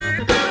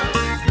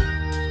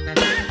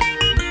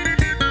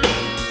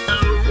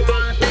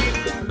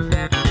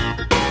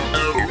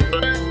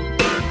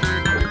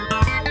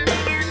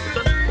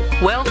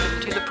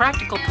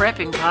Practical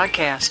Prepping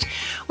Podcast.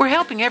 We're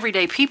helping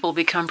everyday people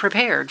become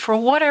prepared for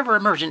whatever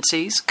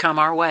emergencies come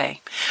our way.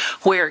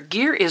 Where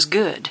gear is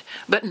good,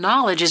 but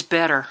knowledge is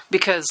better,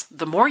 because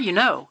the more you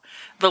know,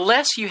 the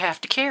less you have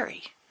to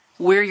carry.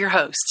 We're your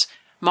hosts,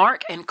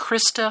 Mark and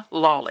Krista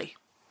Lawley.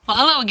 Well,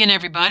 hello again,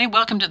 everybody.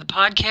 Welcome to the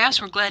podcast.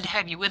 We're glad to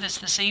have you with us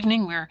this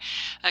evening. We're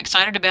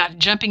excited about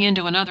jumping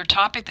into another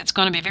topic that's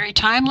going to be very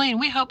timely and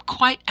we hope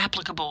quite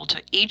applicable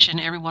to each and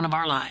every one of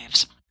our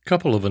lives. A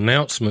couple of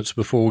announcements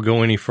before we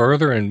go any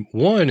further, and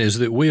one is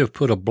that we have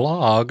put a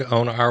blog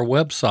on our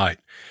website.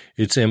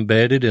 It's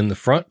embedded in the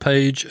front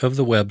page of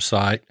the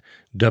website,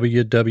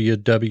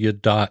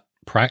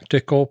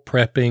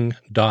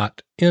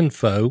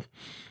 www.practicalprepping.info.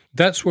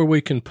 That's where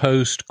we can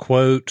post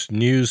quotes,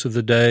 news of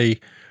the day,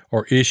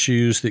 or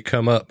issues that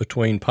come up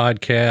between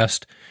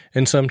podcasts,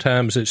 and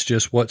sometimes it's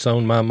just what's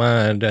on my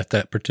mind at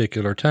that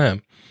particular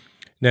time.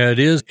 Now, it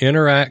is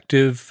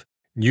interactive.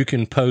 You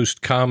can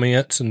post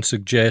comments and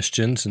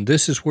suggestions, and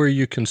this is where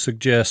you can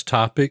suggest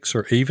topics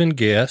or even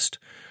guests,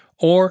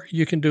 or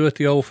you can do it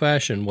the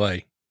old-fashioned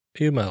way.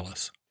 Email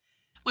us.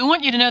 We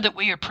want you to know that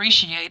we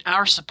appreciate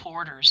our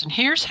supporters, and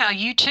here's how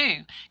you,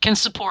 too, can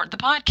support the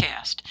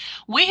podcast.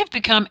 We have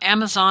become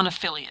Amazon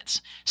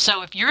affiliates,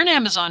 so if you're an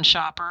Amazon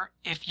shopper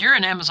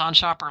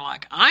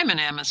like I'm an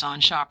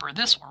Amazon shopper,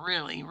 this will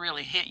really,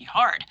 really hit you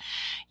hard.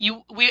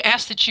 We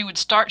ask that you would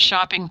start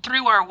shopping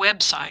through our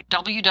website,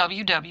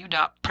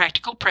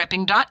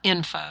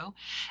 www.practicalprepping.info,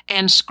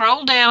 and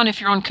scroll down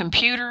if you're on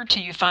computer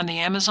till you find the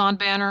Amazon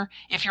banner.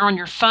 If you're on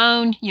your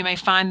phone, you may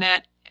find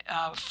that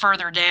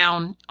further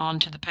down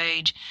onto the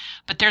page,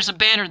 but there's a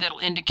banner that'll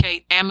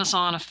indicate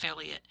Amazon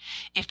affiliate.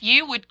 If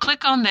you would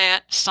click on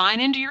that, sign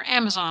into your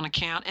Amazon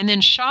account, and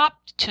then shop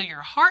to your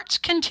heart's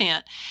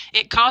content,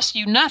 it costs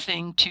you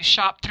nothing to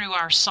shop through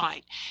our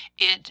site.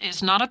 It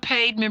is not a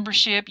paid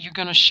membership. You're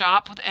going to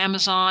shop with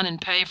Amazon and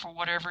pay for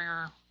whatever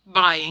you're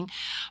buying,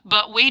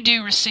 but we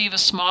do receive a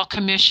small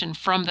commission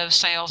from those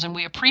sales, and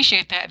we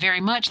appreciate that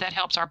very much. That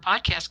helps our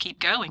podcast keep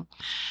going.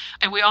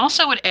 And we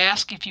also would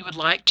ask if you would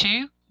like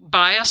to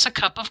buy us a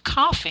cup of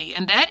coffee,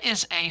 and that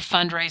is a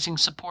fundraising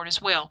support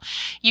as well.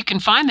 You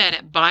can find that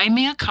at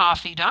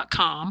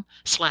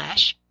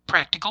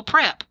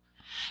buymeacoffee.com/practicalprep.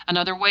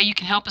 Another way you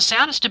can help us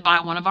out is to buy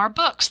one of our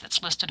books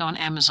that's listed on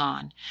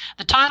Amazon.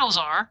 The titles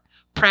are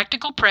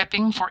Practical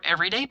Prepping for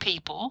Everyday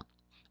People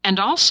and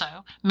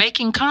also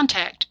Making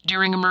Contact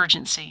During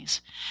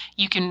Emergencies.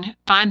 You can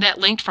find that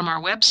linked from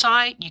our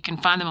website. You can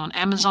find them on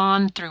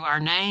Amazon through our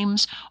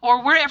names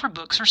or wherever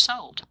books are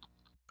sold.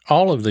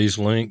 All of these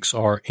links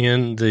are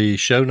in the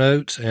show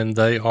notes, and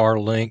they are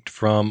linked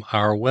from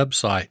our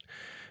website.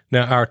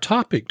 Now, our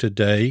topic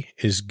today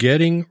is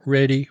getting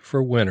ready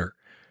for winter.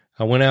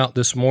 I went out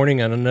this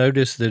morning and I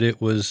noticed that it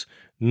was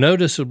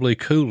noticeably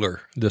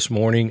cooler this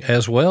morning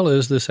as well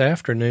as this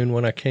afternoon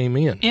when I came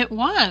in. It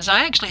was.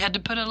 I actually had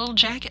to put a little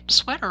jacket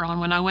sweater on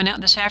when I went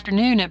out this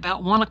afternoon at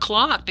about 1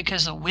 o'clock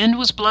because the wind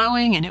was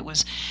blowing and it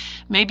was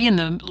maybe in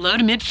the low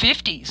to mid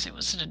 50s. It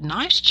was a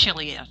nice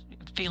chilly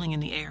feeling in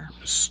the air.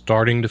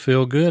 Starting to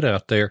feel good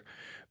out there.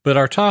 But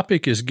our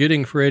topic is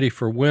getting ready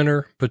for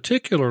winter,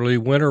 particularly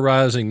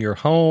winterizing your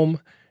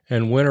home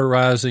and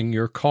winterizing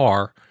your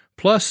car,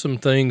 plus some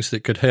things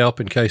that could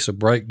help in case of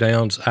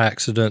breakdowns,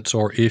 accidents,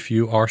 or if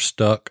you are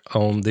stuck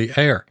on the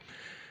air.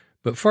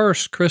 But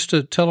first,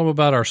 Krista, tell them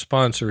about our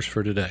sponsors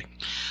for today.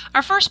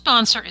 Our first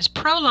sponsor is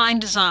Proline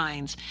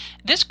Designs.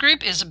 This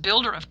group is a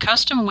builder of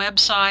custom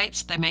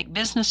websites. They make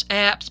business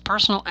apps,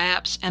 personal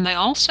apps, and they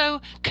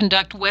also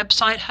conduct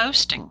website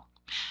hosting.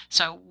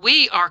 So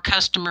we are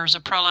customers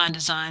of Proline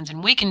Designs,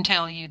 and we can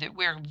tell you that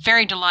we're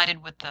very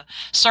delighted with the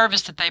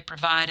service that they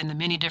provide and the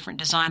many different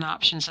design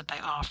options that they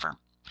offer.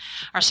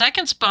 Our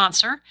second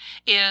sponsor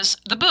is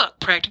the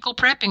book, Practical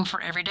Prepping for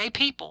Everyday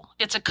People.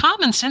 It's a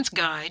common sense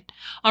guide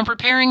on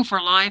preparing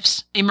for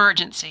life's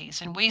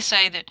emergencies. And we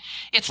say that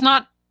it's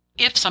not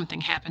if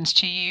something happens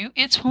to you,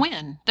 it's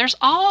when. There's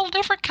all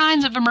different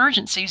kinds of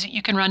emergencies that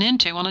you can run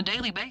into on a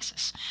daily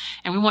basis.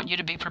 And we want you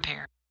to be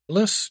prepared.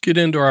 Let's get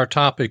into our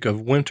topic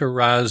of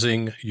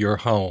winterizing your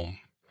home.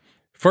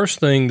 First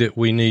thing that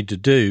we need to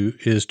do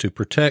is to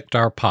protect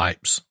our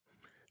pipes.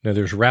 Now,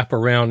 there's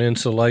wraparound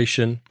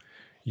insulation.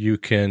 You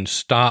can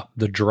stop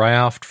the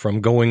draft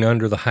from going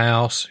under the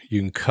house.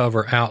 You can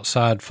cover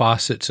outside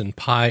faucets and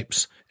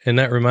pipes. And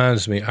that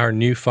reminds me, our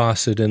new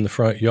faucet in the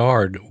front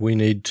yard, we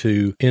need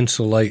to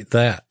insulate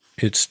that.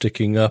 It's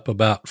sticking up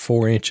about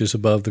 4 inches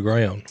above the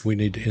ground. We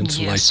need to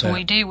insulate that. Yes,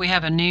 we do. We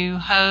have a new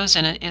hose,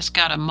 and it's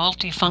got a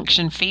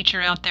multi-function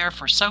feature out there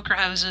for soaker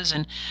hoses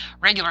and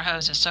regular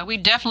hoses. So we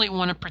definitely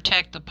want to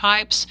protect the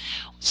pipes.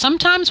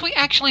 Sometimes we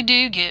actually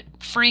do get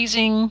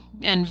freezing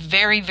and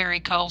very, very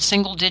cold,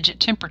 single-digit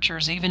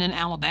temperatures, even in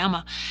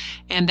Alabama.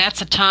 And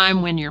that's a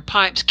time when your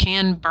pipes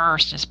can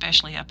burst,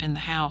 especially up in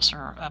the house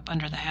or up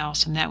under the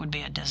house, and that would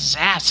be a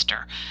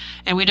disaster.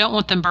 And we don't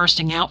want them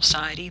bursting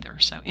outside either.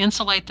 So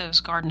insulate those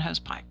garden hose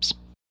pipes.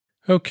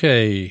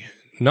 Okay,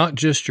 not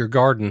just your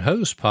garden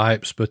hose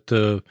pipes, but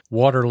the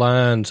water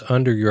lines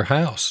under your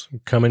house,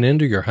 coming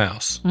into your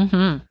house.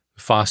 Mm-hmm.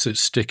 faucets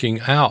sticking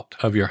out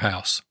of your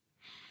house.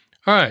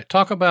 All right,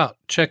 talk about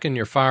checking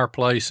your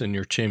fireplace and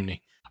your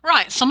chimney.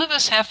 Right. Some of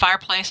us have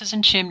fireplaces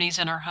and chimneys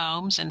in our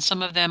homes, and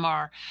some of them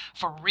are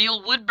for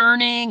real wood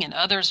burning, and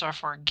others are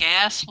for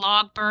gas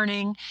log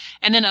burning.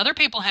 And then other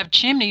people have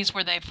chimneys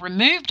where they've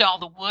removed all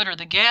the wood or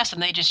the gas,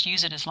 and they just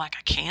use it as like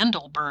a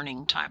candle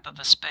burning type of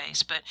a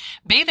space. But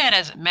be that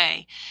as it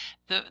may,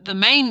 the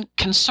main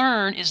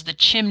concern is the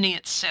chimney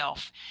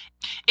itself.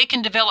 It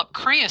can develop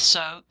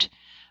creosote,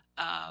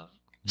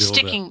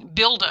 sticking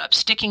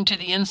to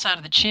the inside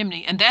of the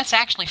chimney, and that's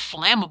actually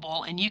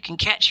flammable, and you can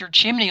catch your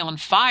chimney on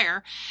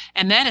fire,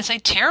 and that is a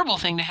terrible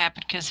thing to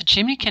happen because the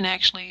chimney can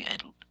actually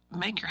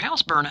make your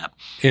house burn up.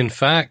 In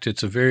fact,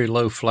 it's a very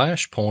low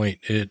flash point.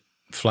 It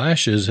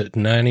flashes at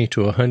 90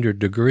 to 100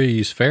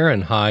 degrees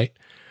Fahrenheit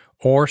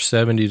or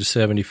 70 to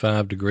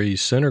 75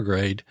 degrees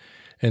centigrade,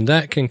 and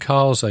that can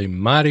cause a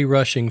mighty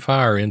rushing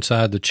fire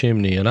inside the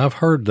chimney. And I've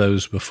heard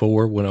those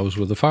before. When I was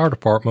with the fire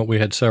department, we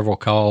had several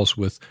calls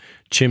with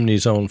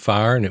chimneys on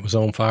fire, and it was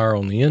on fire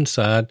on the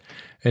inside,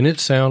 and it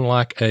sounded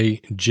like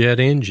a jet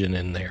engine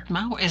in there.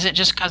 Is it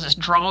just because it's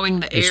drawing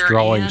the air in? It's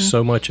drawing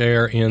so much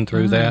air in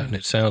through that, and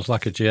it sounds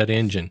like a jet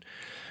engine.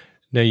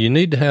 Now, you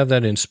need to have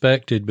that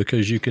inspected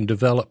because you can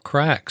develop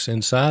cracks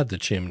inside the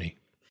chimney.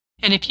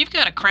 And if you've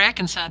got a crack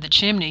inside the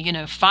chimney,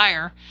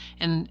 fire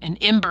and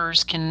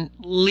embers can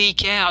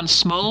leak out and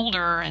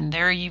smolder, and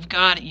there you've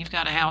got it. You've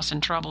got a house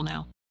in trouble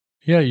now.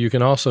 Yeah, you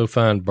can also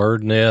find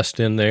bird nest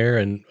in there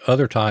and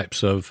other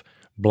types of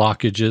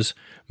blockages.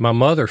 My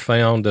mother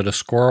found that a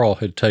squirrel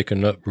had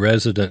taken up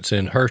residence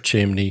in her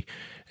chimney,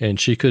 and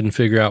she couldn't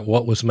figure out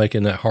what was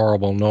making that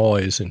horrible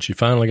noise, and she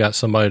finally got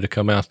somebody to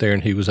come out there,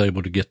 and he was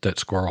able to get that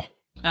squirrel.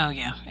 Oh,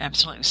 yeah,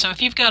 absolutely. So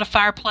if you've got a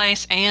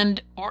fireplace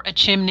or a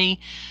chimney,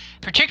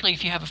 particularly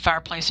if you have a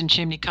fireplace and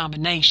chimney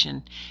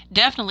combination,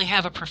 definitely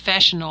have a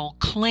professional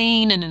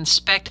clean and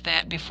inspect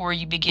that before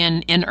you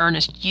begin in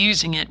earnest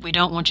using it. We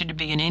don't want you to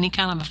be in any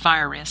kind of a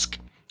fire risk.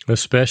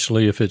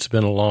 Especially if it's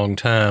been a long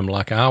time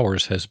like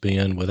ours has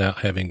been without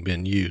having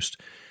been used.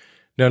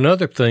 Now,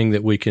 another thing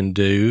that we can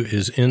do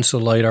is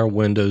insulate our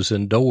windows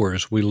and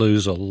doors. We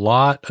lose a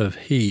lot of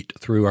heat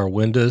through our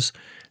windows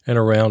and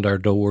around our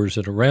doors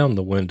and around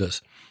the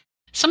windows.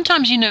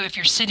 Sometimes, if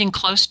you're sitting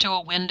close to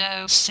a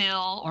window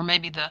sill or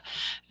maybe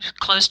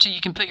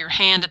you can put your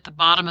hand at the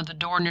bottom of the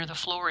door near the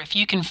floor. If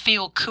you can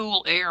feel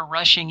cool air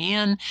rushing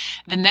in,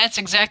 then that's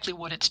exactly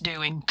what it's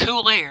doing.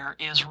 Cool air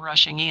is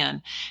rushing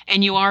in,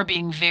 and you are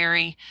being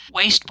very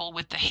wasteful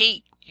with the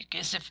heat.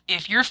 Because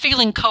if you're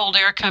feeling cold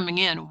air coming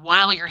in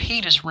while your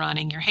heat is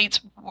running, your heat's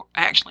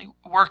actually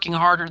working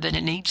harder than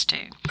it needs to.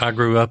 I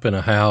grew up in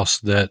a house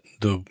that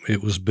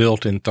it was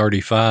built in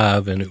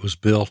 1935, and it was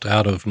built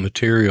out of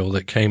material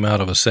that came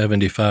out of a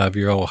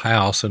 75-year-old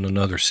house in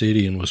another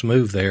city and was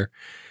moved there.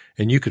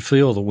 And you could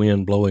feel the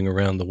wind blowing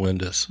around the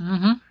windows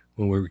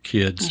when we were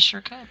kids. You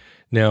sure could.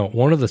 Now,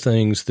 one of the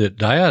things that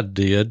Dad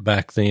did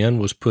back then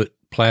was put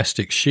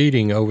plastic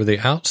sheeting over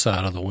the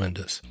outside of the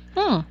windows.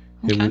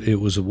 Okay. It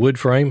was a wood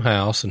frame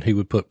house, and he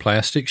would put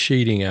plastic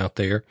sheeting out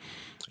there.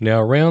 Now,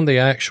 around the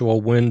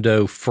actual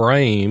window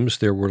frames,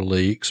 there were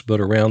leaks,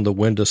 but around the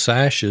window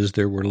sashes,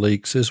 there were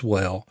leaks as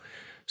well.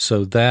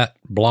 So that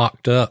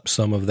blocked up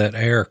some of that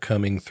air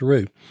coming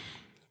through.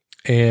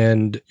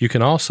 And you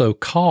can also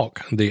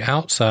caulk the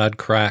outside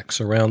cracks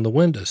around the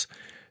windows.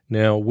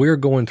 Now, we're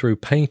going through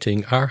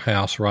painting our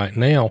house right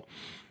now,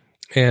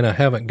 and I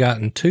haven't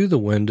gotten to the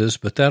windows,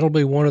 but that'll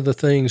be one of the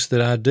things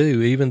that I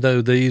do. Even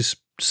though these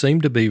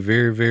seem to be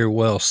very, very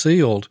well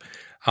sealed,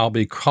 I'll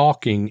be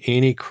caulking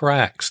any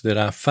cracks that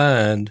I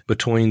find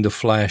between the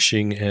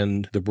flashing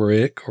and the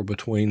brick or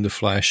between the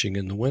flashing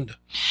and the window.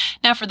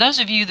 Now, for those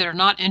of you that are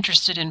not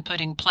interested in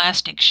putting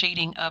plastic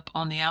sheeting up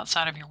on the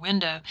outside of your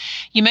window,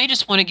 you may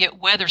just want to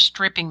get weather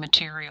stripping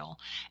material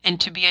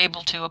and to be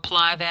able to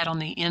apply that on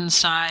the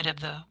inside of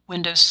the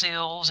window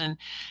sills and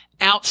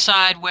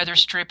outside weather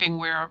stripping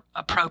where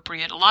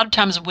appropriate. A lot of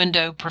times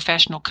window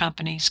professional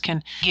companies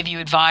can give you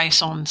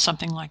advice on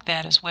something like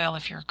that as well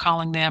if you're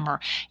calling them, or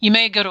you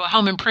may go to a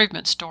home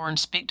improvement store and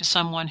speak to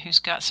someone who's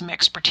got some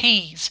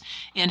expertise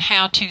in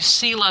how to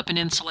seal up and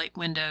insulate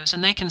windows,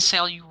 and they can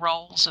sell you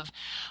rolls of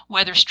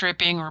weather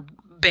stripping or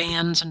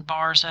bands and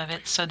bars of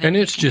it. And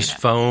it's just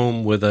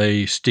foam with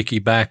a sticky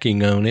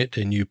backing on it,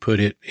 and you put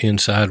it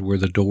inside where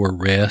the door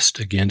rests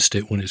against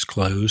it when it's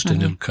closed,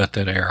 and it'll cut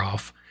that air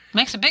off.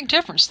 Makes a big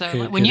difference,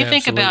 though. When you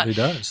think about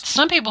does.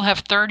 Some people have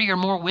 30 or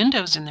more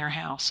windows in their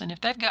house, and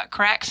if they've got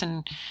cracks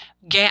and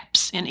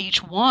gaps in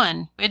each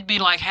one, it'd be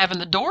like having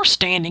the door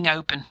standing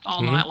open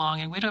all night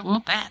long, and we don't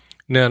want that.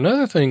 Now,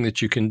 another thing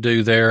that you can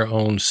do there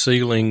on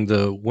sealing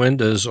the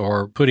windows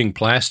or putting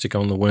plastic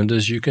on the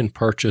windows, you can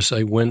purchase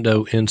a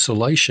window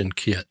insulation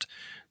kit.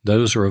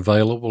 Those are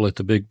available at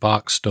the big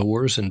box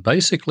stores, and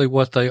basically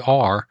what they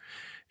are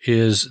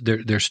is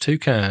there's two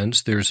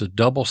kinds. There's a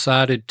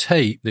double-sided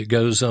tape that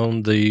goes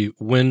on the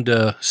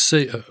window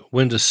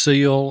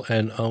seal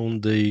and on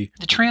the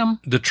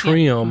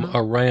trim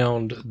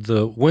around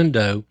the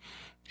window,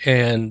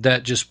 and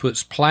that just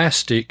puts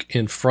plastic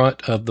in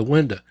front of the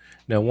window.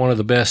 Now, one of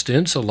the best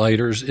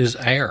insulators is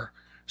air.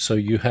 So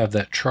you have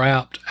that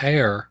trapped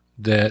air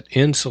that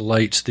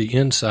insulates the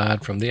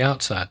inside from the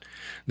outside.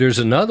 There's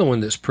another one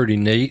that's pretty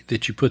neat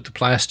that you put the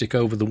plastic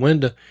over the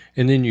window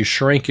and then you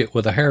shrink it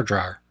with a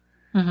hairdryer.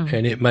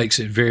 And it makes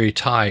it very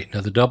tight.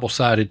 Now, the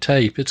double-sided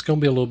tape, it's going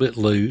to be a little bit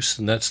loose,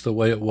 and that's the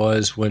way it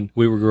was when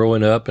we were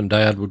growing up and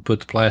Dad would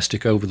put the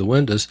plastic over the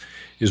windows,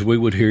 is we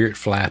would hear it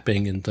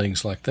flapping and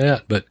things like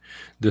that. But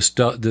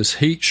this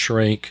heat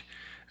shrink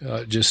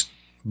just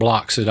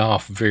blocks it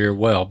off very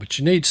well. But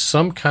you need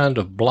some kind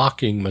of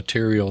blocking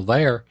material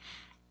there.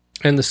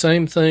 And the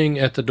same thing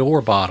at the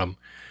door bottom.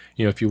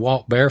 You know, if you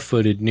walk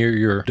barefooted near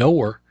your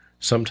door,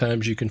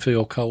 sometimes you can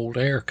feel cold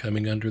air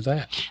coming under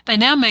that. They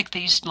now make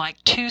these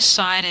like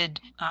two-sided,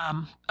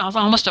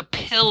 almost a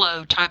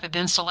pillow type of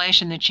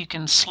insulation that you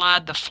can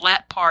slide the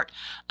flat part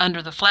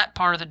under the flat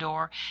part of the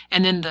door,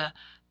 and then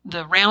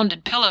the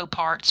rounded pillow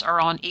parts are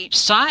on each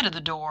side of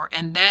the door,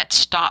 and that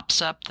stops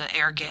up the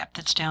air gap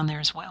that's down there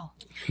as well.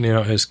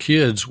 Now, as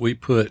kids, we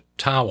put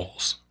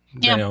towels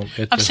down.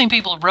 I've seen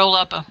people coil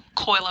up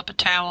a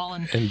towel.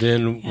 And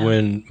then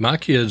when my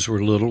kids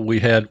were little,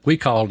 we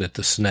called it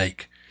the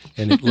snake.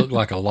 And it looked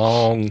like a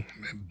long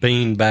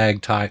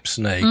beanbag type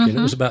snake, and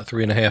it was about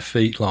 3.5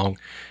 feet long.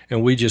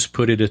 And we just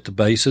put it at the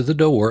base of the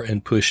door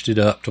and pushed it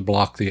up to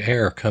block the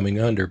air coming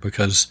under,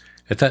 because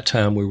at that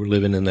time we were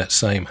living in that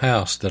same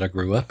house that I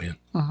grew up in.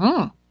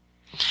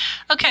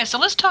 Okay, so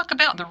let's talk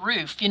about the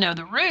roof. You know,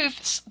 the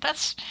roof,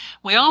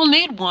 we all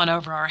need one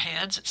over our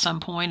heads at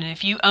some point, and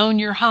if you own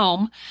your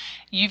home,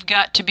 you've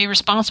got to be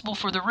responsible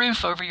for the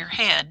roof over your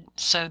head.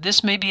 So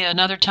this may be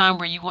another time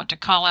where you want to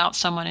call out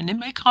someone, and it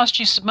may cost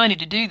you some money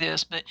to do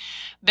this, but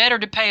better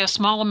to pay a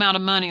small amount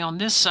of money on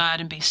this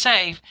side and be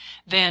safe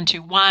than to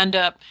wind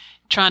up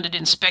trying to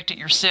inspect it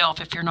yourself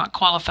if you're not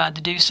qualified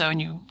to do so,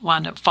 and you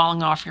wind up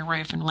falling off your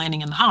roof and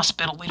landing in the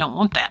hospital. We don't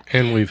want that.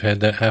 And we've had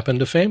that happen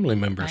to family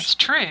members. That's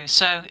true.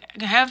 So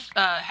have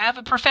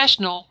a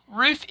professional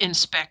roof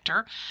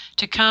inspector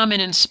to come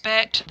and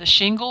inspect the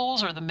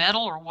shingles or the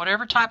metal or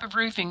whatever type of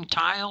roofing,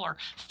 tile or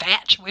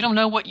thatch. We don't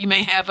know what you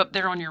may have up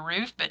there on your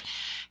roof, but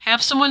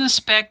have someone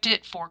inspect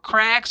it for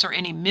cracks or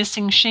any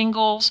missing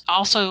shingles.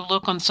 Also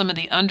look on some of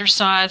the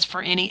undersides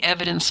for any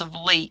evidence of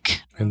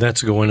leak. And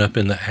that's going up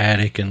in the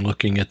attic and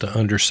looking at the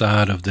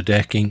underside of the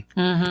decking.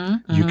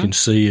 You can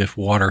see if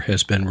water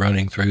has been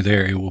running through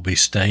there. It will be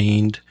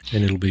stained,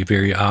 and it'll be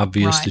very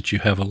obvious that you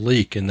have a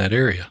leak in that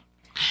area.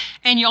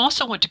 And you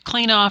also want to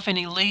clean off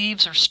any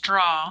leaves or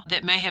straw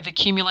that may have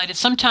accumulated.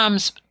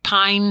 Sometimes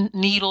pine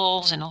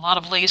needles and a lot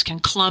of leaves can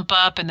clump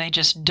up and they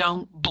just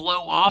don't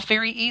blow off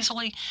very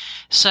easily.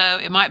 So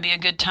it might be a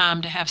good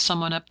time to have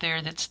someone up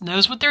there that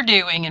knows what they're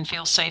doing and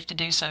feels safe to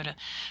do so, to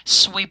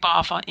sweep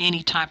off on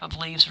any type of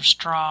leaves or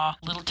straw,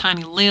 little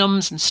tiny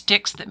limbs and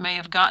sticks that may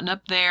have gotten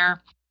up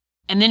there.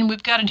 And then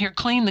we've got in here,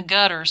 clean the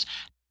gutters.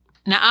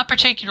 Now, I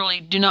particularly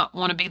do not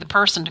want to be the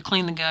person to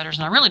clean the gutters,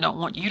 and I really don't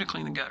want you to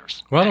clean the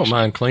gutters. Well, I don't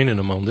mind cleaning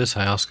them on this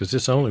house because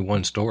it's only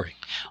one story.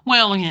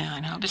 Well, yeah, I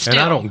know, but still.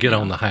 And I don't get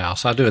on the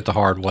house. I do it the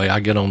hard way.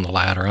 I get on the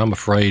ladder. I'm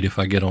afraid if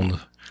I get on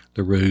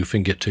the roof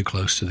and get too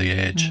close to the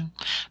edge.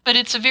 But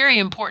it's a very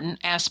important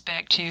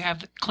aspect to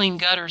have clean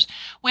gutters.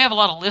 We have a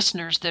lot of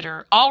listeners that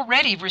are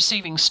already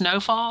receiving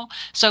snowfall,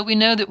 so we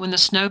know that when the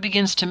snow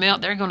begins to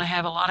melt, they're going to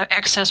have a lot of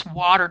excess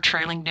water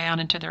trailing down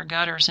into their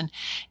gutters, and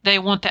they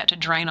want that to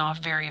drain off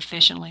very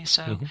efficiently.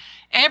 So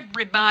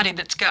everybody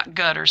that's got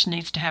gutters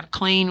needs to have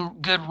clean,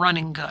 good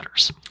running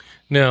gutters.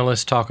 Now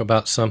let's talk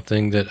about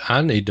something that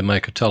I need to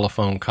make a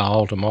telephone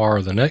call tomorrow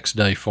or the next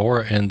day for,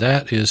 and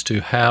that is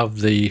to have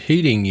the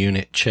heating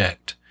unit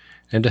checked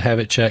and to have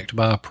it checked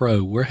by a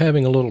pro. We're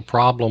having a little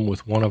problem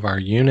with one of our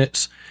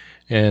units,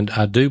 and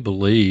I do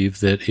believe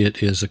that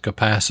it is a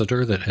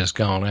capacitor that has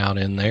gone out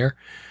in there,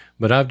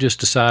 but I've just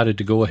decided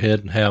to go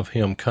ahead and have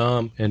him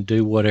come and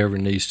do whatever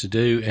needs to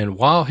do, and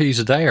while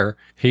he's there,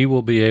 he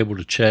will be able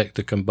to check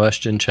the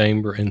combustion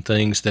chamber and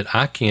things that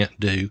I can't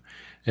do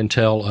and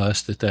tell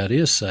us that that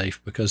is safe,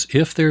 because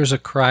if there's a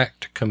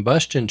cracked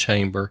combustion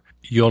chamber,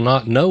 you'll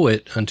not know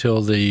it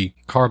until the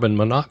carbon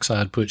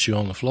monoxide puts you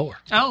on the floor.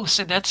 Oh,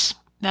 so that's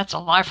a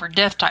life or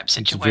death type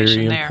situation. It's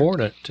very there.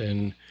 important,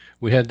 and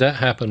we had that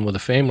happen with a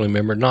family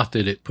member, not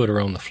that it put her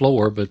on the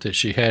floor, but that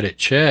she had it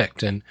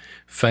checked and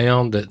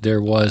found that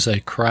there was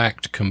a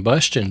cracked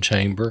combustion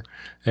chamber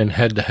and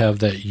had to have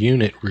that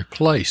unit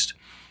replaced.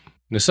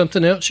 Now,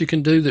 something else you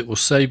can do that will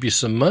save you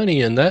some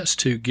money, and that's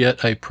to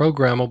get a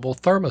programmable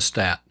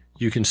thermostat.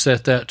 You can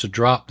set that to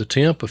drop the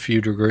temp a few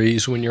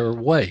degrees when you're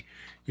away.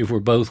 If we're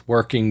both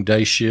working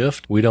day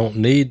shift, we don't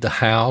need the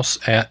house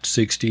at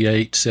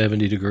 68,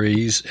 70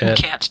 degrees. The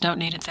cats don't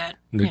need it that.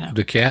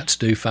 The cats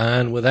do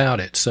fine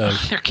without it. So,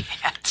 they're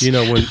cats.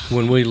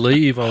 When we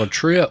leave on a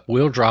trip,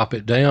 we'll drop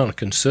it down a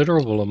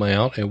considerable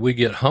amount, and we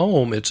get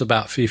home, it's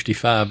about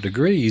 55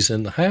 degrees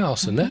in the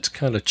house, and that's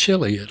kind of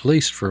chilly, at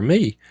least for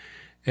me.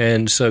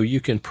 And so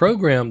you can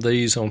program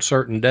these on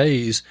certain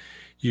days.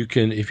 You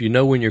can, if you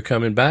know when you're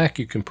coming back,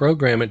 you can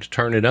program it to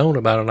turn it on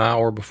about an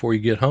hour before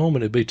you get home,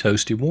 and it'll be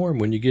toasty warm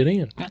when you get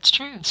in. That's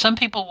true. Some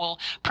people will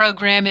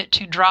program it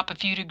to drop a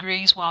few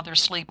degrees while they're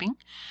sleeping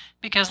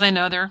because they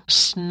know they're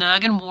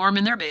snug and warm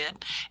in their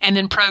bed, and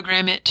then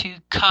program it to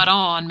cut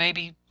on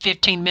maybe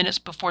 15 minutes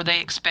before they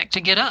expect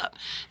to get up.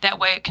 That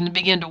way it can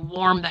begin to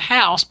warm the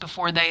house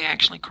before they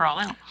actually crawl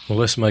out. Well,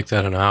 let's make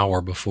that an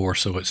hour before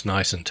so it's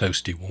nice and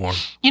toasty warm.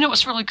 You know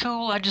what's really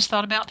cool I just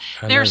thought about?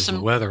 There's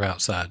some weather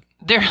outside.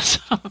 There's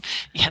some,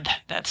 yeah,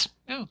 that's,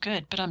 oh,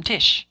 good, but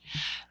tish.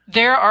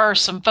 There are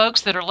some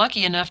folks that are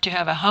lucky enough to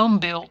have a home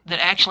built that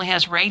actually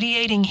has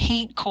radiating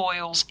heat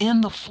coils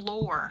in the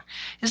floor.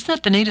 Isn't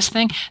that the neatest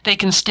thing? They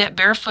can step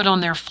barefoot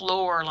on their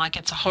floor like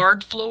it's a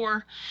hard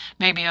floor,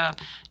 maybe a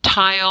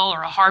tile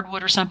or a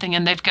hardwood or something,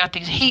 and they've got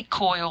these heat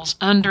coils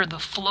under the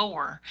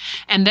floor,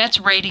 and that's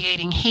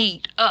radiating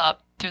heat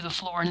up through the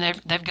floor,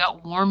 and they've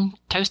got warm,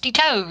 toasty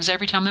toes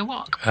every time they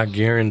walk. I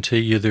guarantee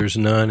you there's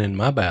none in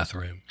my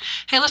bathroom.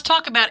 Hey, let's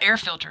talk about air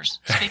filters.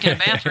 Speaking of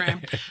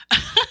bathroom.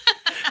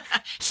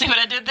 See what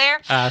I did there?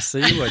 I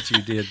see what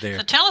you did there.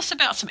 So tell us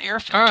about some air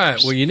filters. All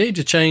right. Well, you need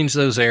to change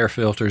those air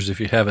filters if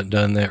you haven't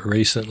done that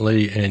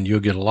recently, and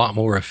you'll get a lot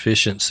more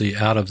efficiency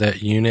out of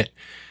that unit.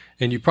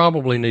 And you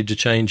probably need to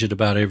change it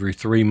about every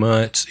 3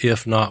 months,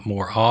 if not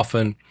more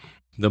often.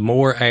 The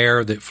more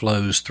air that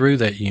flows through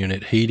that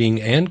unit,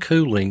 heating and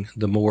cooling,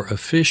 the more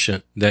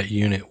efficient that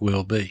unit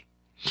will be.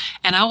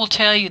 And I will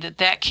tell you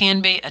that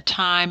can be a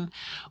time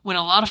when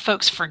a lot of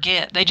folks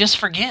forget. They just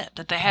forget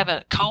that they have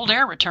a cold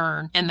air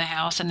return in the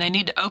house, and they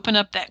need to open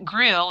up that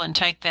grill and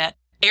take that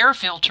air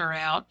filter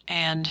out.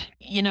 And,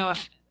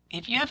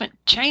 if you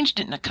haven't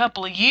changed it in a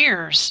couple of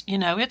years,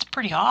 it's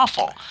pretty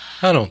awful.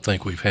 I don't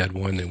think we've had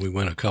one that we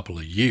went a couple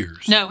of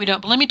years. No, we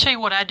don't. But let me tell you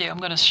what I do. I'm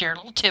going to share a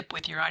little tip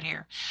with you right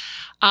here.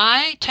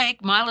 I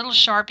take my little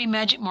Sharpie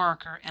magic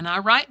marker and I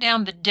write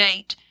down the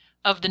date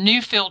of the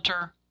new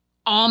filter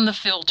on the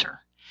filter.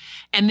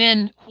 And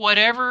then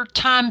whatever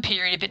time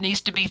period, if it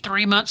needs to be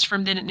 3 months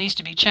from then it needs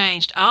to be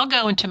changed, I'll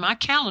go into my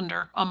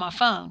calendar on my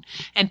phone.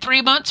 And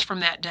 3 months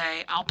from that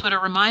day, I'll put a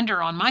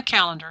reminder on my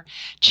calendar,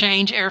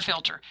 change air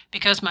filter.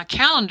 Because my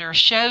calendar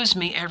shows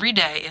me every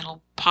day,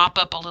 it'll pop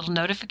up a little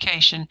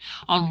notification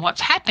on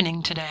what's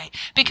happening today.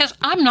 Because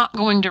I'm not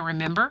going to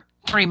remember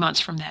 3 months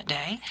from that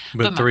day.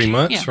 But 3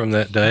 months from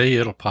that day,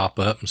 it'll pop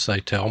up and say,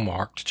 tell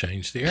Mark to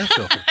change the air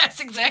filter. That's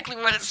exactly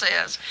what it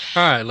says.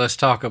 All right, let's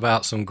talk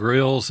about some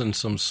grills and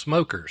some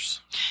smokers.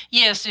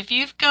 Yes, if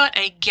you've got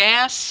a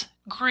gas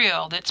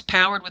grill that's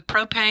powered with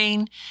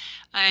propane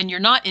and you're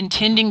not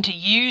intending to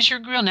use your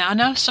grill. Now, I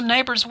know some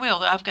neighbors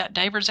will. I've got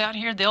neighbors out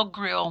here, they'll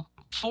grill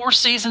 4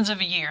 seasons of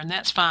a year, and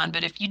that's fine.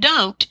 But if you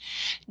don't,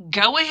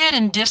 go ahead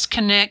and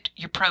disconnect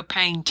your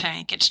propane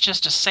tank. It's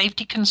just a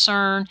safety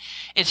concern.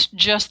 It's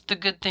just the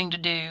good thing to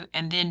do.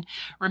 And then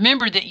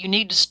remember that you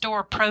need to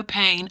store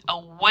propane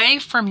away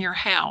from your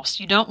house.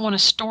 You don't want to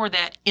store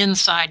that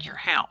inside your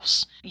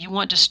house. You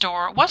want to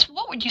store, what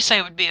would you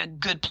say would be a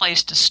good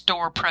place to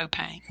store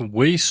propane?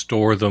 We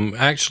store them,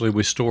 actually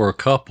we store a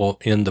couple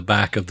in the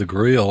back of the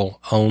grill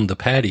on the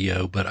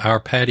patio, but our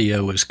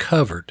patio is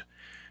covered.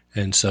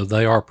 And so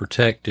they are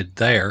protected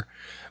there,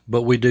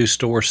 but we do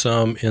store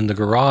some in the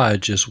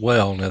garage as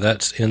well. Now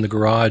that's in the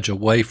garage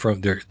away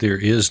from there. There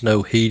is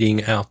no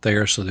heating out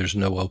there, so there's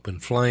no open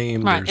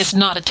flame. Right. It's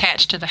not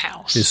attached to the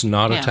house. It's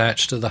not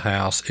attached to the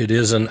house. It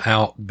is an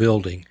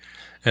outbuilding.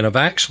 And I've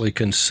actually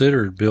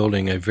considered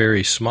building a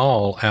very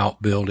small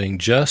outbuilding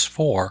just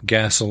for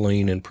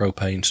gasoline and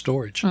propane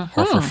storage or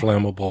for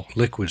flammable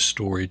liquid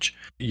storage.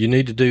 You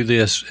need to do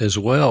this as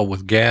well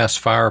with gas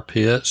fire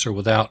pits or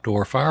with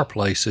outdoor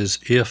fireplaces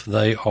if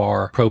they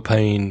are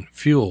propane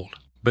fueled.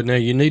 But now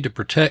you need to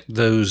protect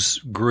those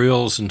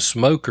grills and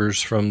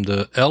smokers from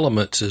the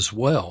elements as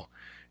well.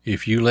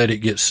 If you let it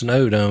get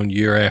snowed on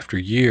year after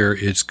year,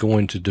 it's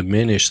going to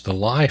diminish the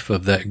life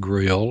of that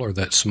grill or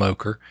that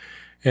smoker.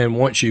 And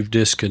once you've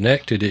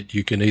disconnected it,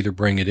 you can either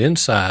bring it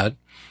inside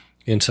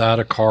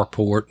a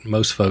carport.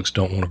 Most folks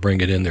don't want to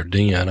bring it in their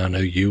den. I know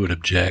you would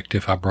object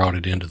if I brought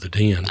it into the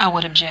den. I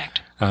would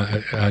object.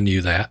 I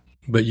knew that.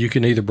 But you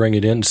can either bring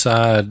it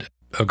inside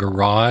a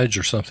garage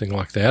or something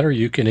like that, or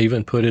you can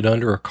even put it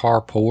under a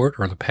carport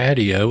or the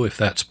patio if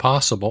that's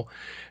possible.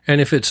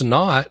 And if it's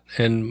not,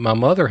 and my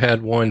mother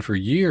had one for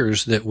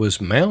years that was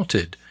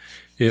mounted,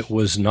 it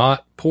was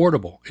not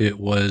portable. It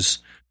was,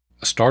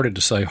 I started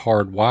to say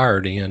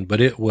hardwired in,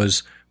 but it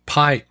was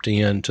piped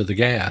into the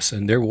gas,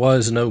 and there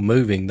was no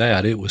moving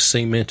that. It was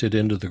cemented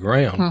into the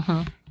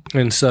ground.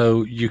 And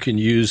so you can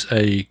use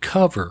a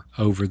cover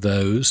over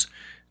those.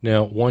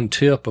 Now, one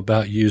tip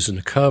about using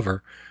a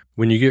cover,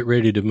 when you get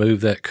ready to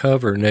move that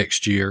cover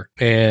next year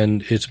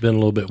and it's been a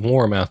little bit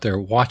warm out there,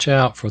 watch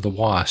out for the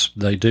wasp.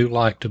 They do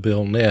like to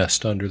build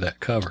nests under that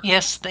cover.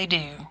 Yes, they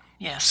do.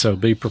 Yes. So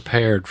be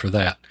prepared for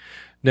that.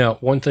 Now,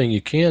 one thing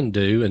you can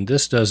do, and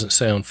this doesn't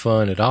sound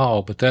fun at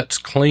all, but that's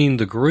clean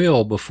the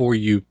grill before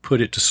you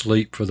put it to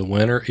sleep for the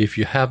winter if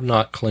you have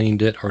not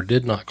cleaned it or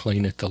did not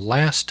clean it the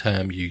last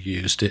time you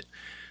used it,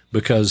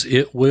 because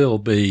it will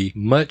be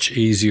much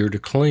easier to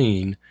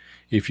clean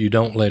if you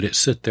don't let it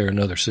sit there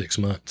another 6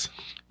 months.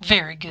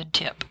 Very good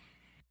tip.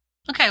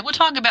 Okay, we'll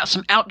talk about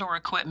some outdoor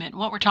equipment.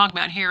 What we're talking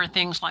about here are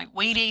things like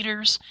weed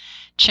eaters,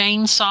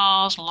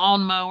 chainsaws,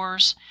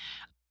 lawnmowers.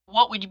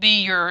 What would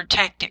be your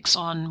tactics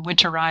on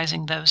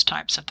winterizing those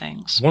types of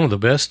things? One of the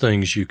best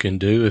things you can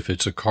do if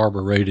it's a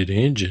carbureted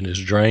engine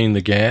is drain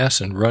the gas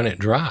and run it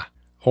dry.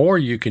 Or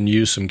you can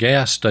use some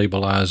gas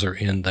stabilizer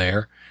in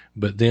there,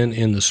 but then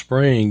in the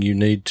spring you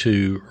need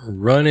to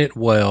run it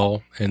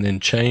well and then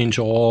change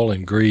oil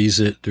and grease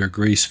it. There are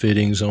grease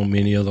fittings on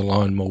many of the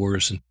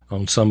lawnmowers, and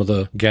on some of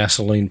the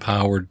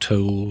gasoline-powered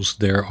tools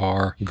there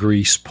are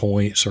grease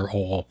points or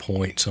oil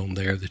points on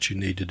there that you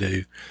need to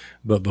do.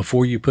 But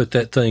before you put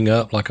that thing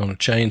up, like on a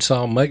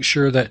chainsaw, make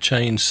sure that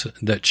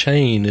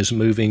chain is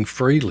moving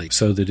freely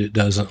so that it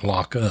doesn't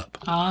lock up.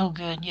 Oh,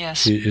 good,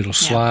 yes. It'll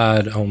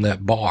slide on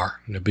that bar.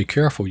 Now, be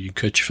careful. You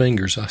cut your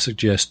fingers. I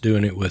suggest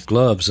doing it with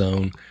gloves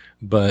on,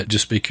 but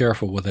just be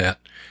careful with that.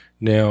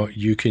 Now,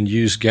 you can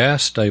use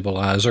gas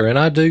stabilizer, and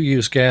I do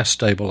use gas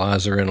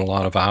stabilizer in a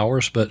lot of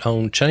hours, but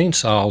on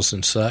chainsaws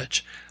and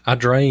such, I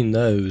drain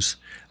those.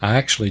 I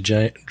actually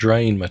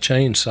drain my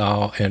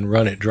chainsaw and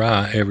run it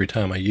dry every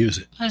time I use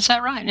it. Is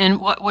that right?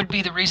 And what would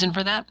be the reason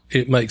for that?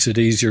 It makes it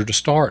easier to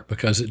start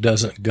because it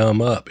doesn't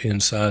gum up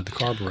inside the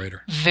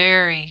carburetor.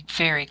 Very,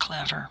 very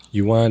clever.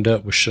 You wind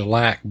up with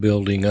shellac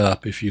building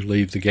up if you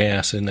leave the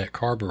gas in that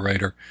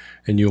carburetor,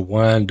 and you'll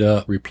wind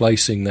up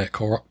replacing that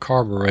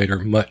carburetor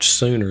much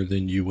sooner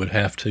than you would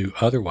have to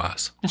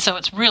otherwise. And so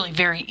it's really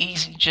very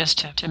easy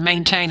just to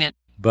maintain it.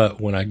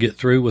 But when I get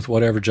through with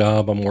whatever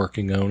job I'm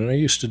working on, and I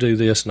used to do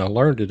this and I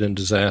learned it in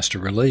disaster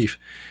relief,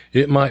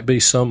 it might be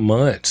some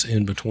months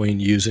in between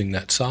using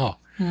that saw.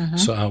 Mm-hmm.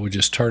 So I would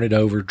just turn it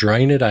over,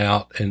 drain it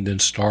out, and then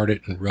start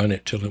it and run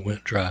it till it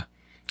went dry.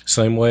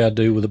 Same way I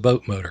do with a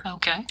boat motor.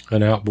 Okay.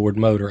 An outboard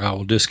motor. I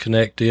will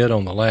disconnect it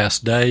on the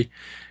last day,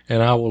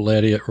 and I will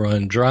let it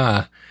run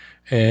dry.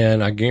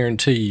 And I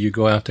guarantee you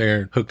go out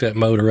there and hook that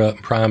motor up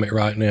and prime it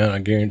right now, and I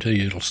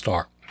guarantee you it'll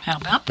start. How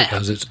about that?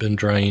 Because it's been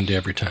drained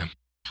every time.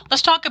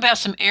 Let's talk about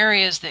some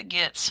areas that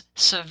gets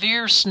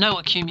severe snow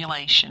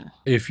accumulation.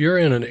 If you're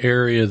in an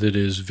area that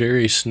is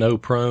very snow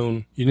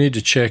prone, you need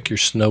to check your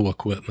snow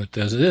equipment.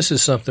 This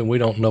is something we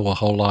don't know a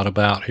whole lot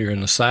about here in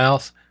the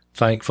South,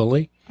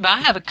 thankfully. But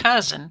I have a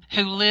cousin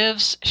who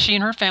she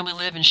and her family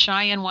live in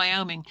Cheyenne,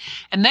 Wyoming,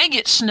 and they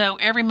get snow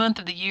every month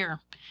of the year.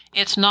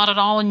 It's not at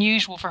all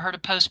unusual for her to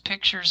post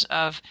pictures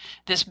of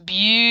this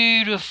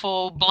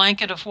beautiful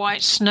blanket of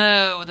white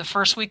snow the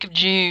first week of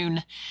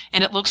June,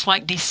 and it looks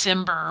like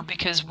December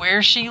because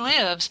where she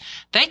lives,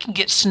 they can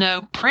get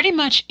snow pretty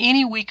much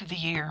any week of the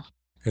year.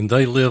 And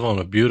they live on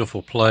a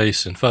beautiful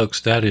place, and folks,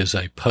 that is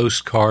a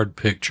postcard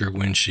picture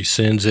when she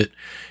sends it.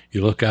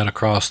 You look out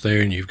across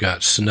there and you've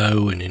got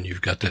snow, and then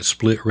you've got that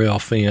split rail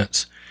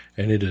fence,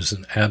 and it is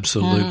an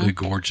absolutely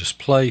gorgeous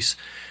place.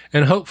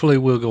 And hopefully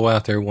we'll go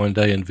out there one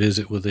day and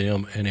visit with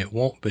them, and it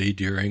won't be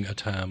during a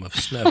time of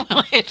snow.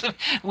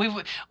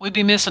 We'd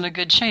be missing a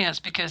good chance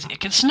because it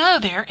can snow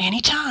there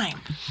anytime.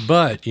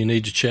 But you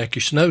need to check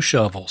your snow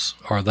shovels.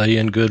 Are they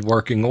in good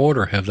working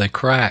order? Have they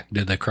cracked?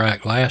 Did they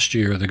crack last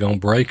year? Are they going to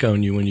break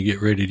on you when you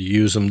get ready to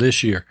use them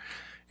this year?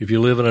 If you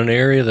live in an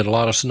area that a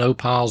lot of snow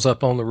piles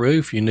up on the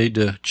roof, you need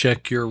to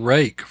check your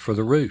rake for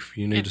the roof.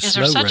 You need a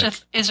snow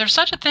rake. Is there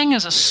such a thing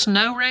as a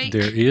snow rake?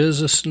 There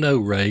is a snow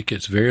rake.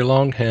 It's very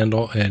long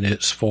handle, and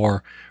it's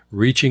for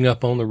reaching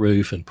up on the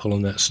roof and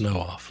pulling that snow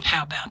off.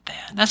 How about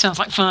that? That sounds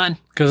like fun.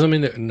 Because, I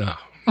mean, no.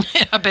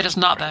 I bet it's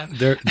not,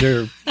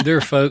 though. There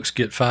folks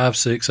get 5,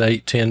 6,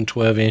 8, 10,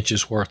 12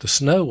 inches worth of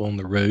snow on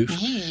the roof,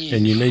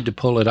 and you need to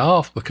pull it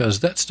off because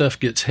that stuff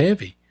gets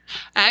heavy.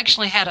 I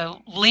actually had a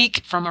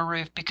leak from a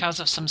roof because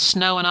of some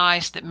snow and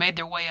ice that made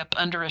their way up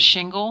under a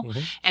shingle. Mm-hmm.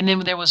 And then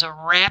there was a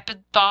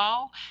rapid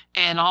thaw,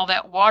 and all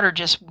that water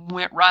just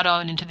went right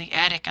on into the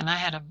attic, and I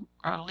had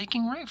a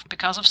leaking roof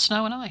because of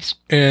snow and ice.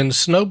 And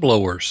snow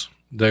blowers.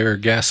 They're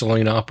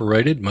gasoline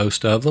operated,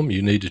 most of them.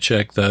 You need to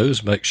check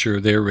those, make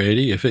sure they're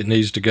ready. If it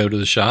needs to go to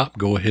the shop,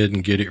 go ahead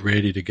and get it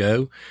ready to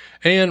go.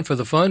 And for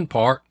the fun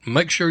part,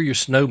 make sure your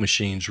snow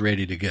machine's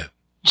ready to go.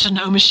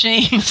 Snow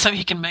machine so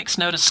you can make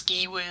snow to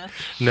ski with?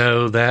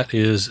 No, that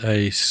is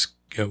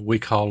we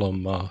call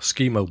them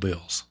ski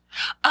mobiles.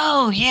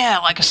 Oh, yeah,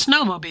 like a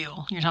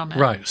snowmobile you're talking about.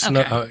 Right.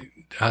 Okay.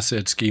 I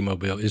said ski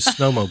mobile. It's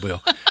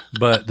snowmobile.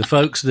 But the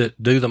folks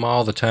that do them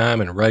all the time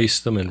and race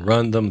them and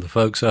run them, the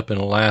folks up in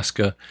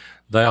Alaska,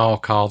 they all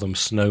call them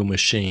snow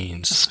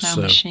machines.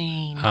 Snow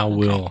machine. I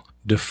will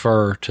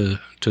defer to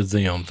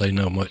them. They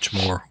know much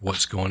more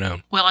what's going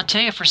on. Well, I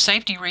tell you, for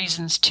safety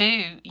reasons,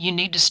 too, you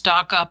need to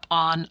stock up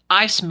on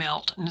ice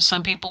melt. And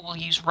some people will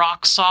use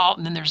rock salt,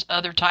 and then there's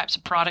other types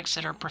of products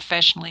that are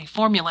professionally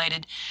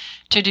formulated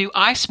to do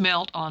ice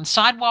melt on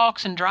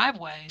sidewalks and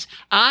driveways.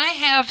 I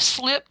have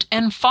slipped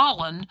and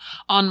fallen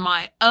on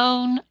my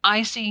own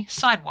icy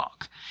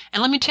sidewalk.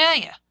 And let me tell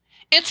you,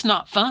 it's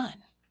not fun,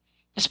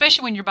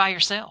 especially when you're by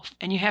yourself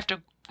and you have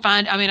to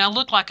I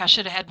look like I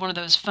should have had one of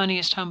those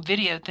funniest home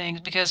video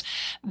things because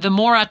the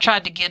more I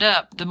tried to get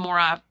up, the more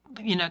I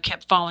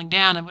kept falling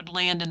down and would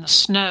land in the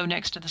snow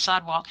next to the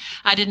sidewalk.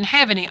 I didn't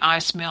have any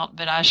ice melt,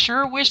 but I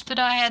sure wish that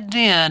I had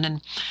then,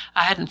 and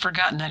I hadn't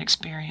forgotten that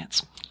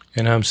experience.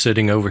 And I'm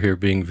sitting over here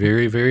being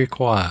very, very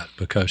quiet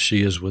because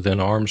she is within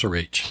arm's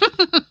reach.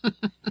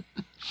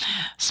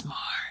 Smart.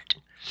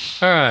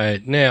 All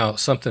right, now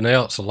something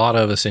else. A lot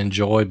of us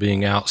enjoy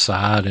being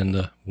outside in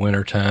the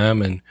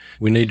wintertime, and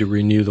we need to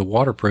renew the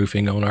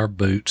waterproofing on our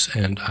boots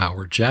and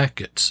our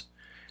jackets.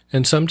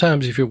 And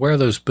sometimes if you wear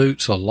those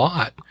boots a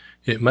lot,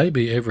 it may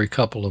be every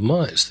couple of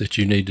months that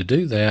you need to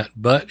do that,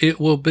 but it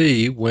will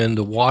be when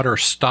the water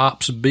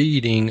stops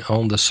beading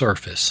on the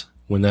surface,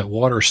 when that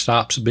water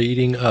stops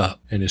beading up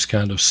and is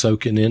kind of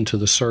soaking into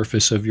the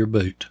surface of your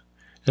boot.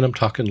 And I'm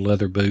talking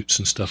leather boots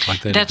and stuff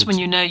like that. That's when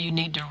you know you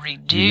need to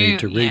redo. You need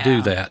to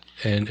redo that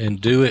and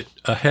do it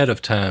ahead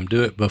of time.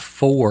 Do it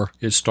before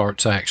it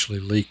starts actually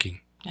leaking.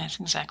 That's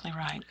exactly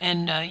right.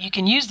 And you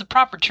can use the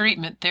proper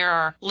treatment. There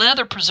are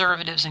leather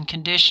preservatives and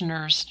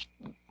conditioners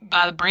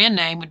by the brand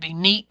name would be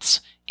Neats,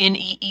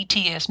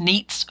 Neets,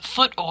 Neats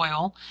Foot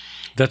Oil.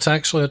 That's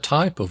actually a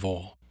type of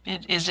oil.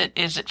 Is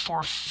it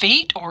for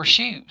feet or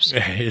shoes?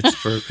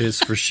 It's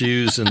for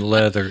shoes and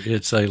leather.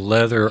 It's a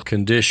leather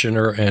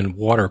conditioner and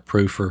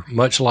waterproofer,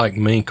 much like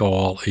mink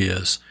oil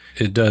is.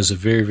 It does a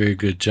very, very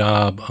good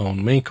job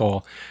on mink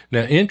oil.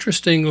 Now,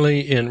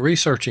 interestingly, in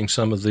researching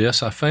some of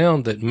this, I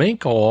found that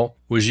mink oil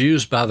was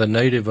used by the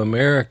Native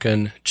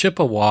American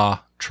Chippewa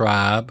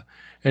tribe,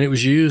 and it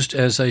was used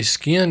as a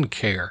skin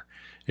care.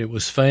 It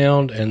was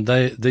found, and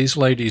these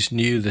ladies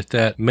knew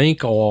that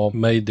mink oil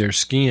made their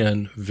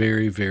skin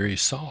very, very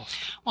soft.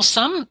 Well,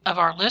 some of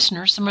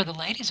the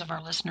ladies of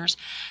our listeners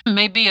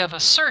may be of a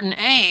certain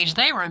age.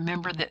 They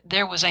remember that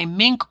there was a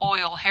mink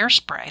oil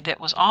hairspray that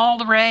was all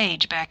the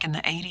rage back in the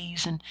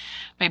 80s and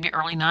maybe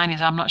early 90s.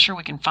 I'm not sure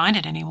we can find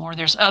it anymore.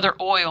 There's other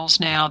oils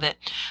now that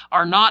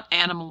are not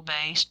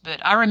animal-based,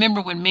 but I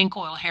remember when mink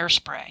oil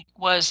hairspray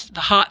was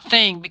the hot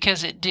thing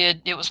because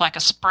it was like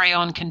a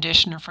spray-on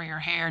conditioner for your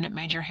hair, and it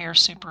made your hair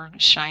super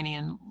shiny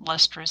and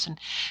lustrous, and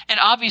it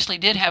obviously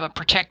did have a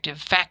protective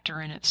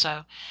factor in it.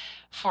 So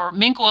for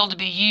mink oil to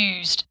be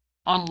used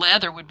on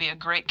leather would be a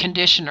great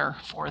conditioner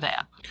for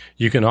that.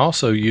 You can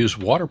also use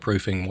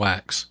waterproofing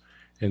wax,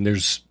 and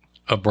there's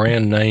a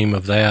brand name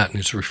of that, and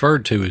it's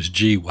referred to as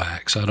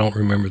G-Wax. I don't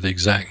remember the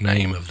exact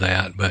name of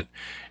that, but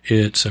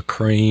it's a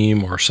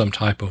cream or some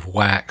type of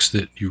wax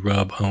that you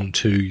rub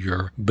onto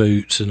your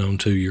boots and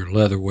onto your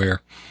leatherware.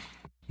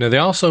 Now, they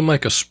also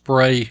make a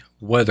spray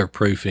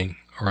weatherproofing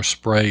or a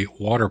spray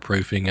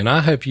waterproofing, and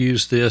I have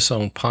used this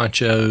on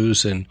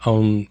ponchos and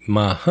on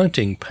my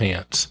hunting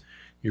pants.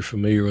 You're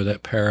familiar with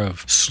that pair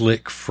of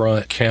slick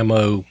front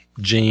camo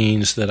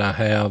jeans that I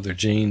have. They're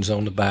jeans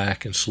on the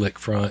back and slick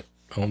front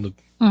on the...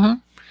 Mm-hmm.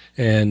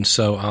 And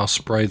so I'll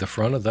spray the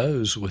front of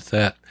those with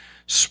that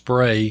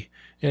spray,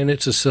 and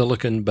it's a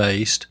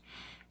silicone-based.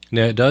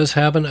 Now, it does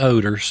have an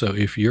odor, so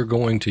if you're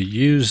going to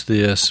use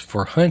this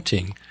for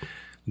hunting,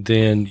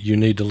 then you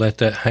need to let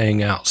that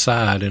hang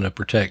outside in a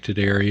protected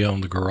area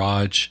in the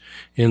garage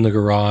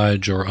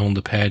or on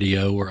the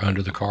patio or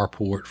under the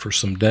carport for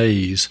some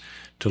days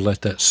to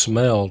let that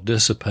smell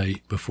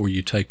dissipate before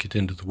you take it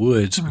into the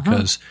woods,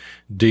 because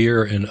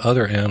deer and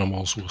other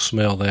animals will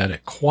smell that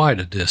at quite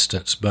a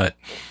distance, but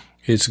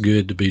it's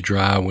good to be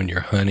dry when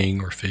you're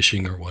hunting or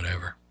fishing or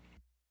whatever.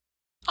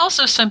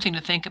 Also, something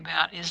to think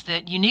about is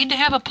that you need to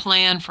have a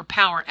plan for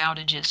power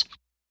outages.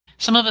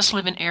 Some of us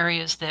live in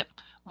areas that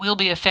will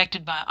be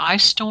affected by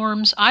ice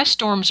storms. Ice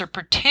storms are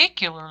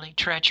particularly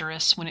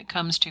treacherous when it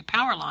comes to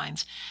power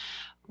lines,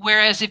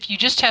 whereas if you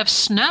just have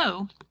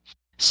snow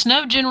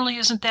generally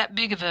isn't that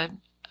big of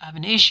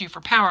an issue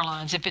for power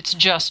lines if it's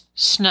just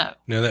snow.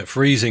 Now, that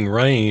freezing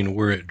rain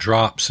where it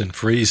drops and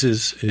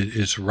freezes,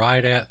 it's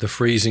right at the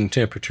freezing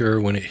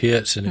temperature when it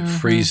hits, and it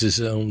freezes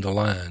on the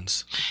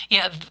lines.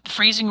 Yeah,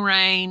 freezing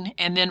rain,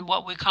 and then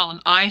what we call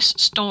an ice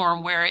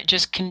storm where it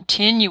just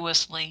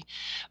continuously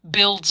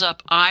builds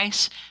up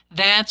ice.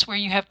 That's where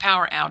you have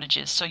power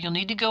outages. So you'll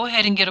need to go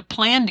ahead and get a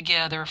plan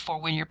together for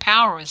when your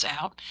power is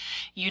out.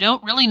 You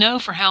don't really know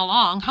for how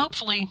long,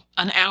 hopefully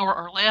an hour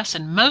or less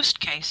in most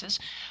cases,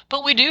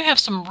 but we do have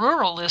some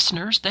rural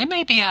listeners. They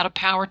may be out of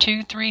power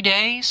 2-3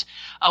 days,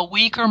 a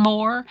week or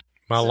more.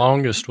 My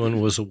longest one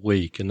was a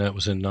week, and that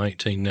was in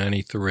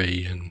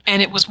 1993.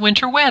 And it was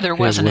winter weather,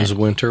 wasn't it? It was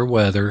winter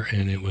weather,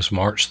 and it was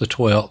March the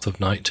 12th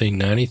of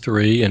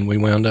 1993, and we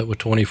wound up with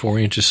 24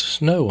 inches of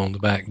snow on the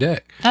back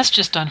deck. That's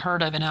just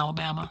unheard of in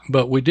Alabama.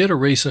 But we did a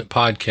recent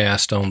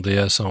podcast on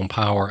this, on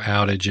power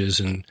outages,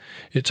 and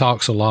it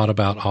talks a lot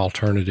about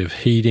alternative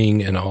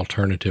heating and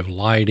alternative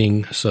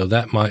lighting, so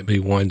that might be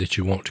one that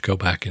you want to go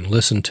back and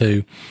listen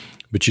to.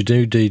 But you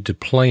do need to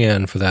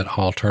plan for that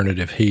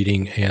alternative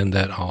heating and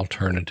that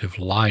alternative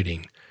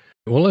lighting.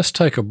 Well, let's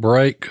take a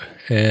break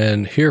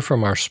and hear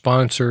from our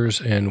sponsors,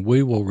 and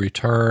we will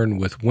return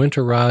with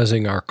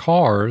winterizing our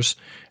cars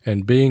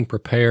and being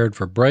prepared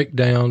for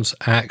breakdowns,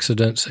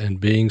 accidents,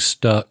 and being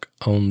stuck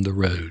on the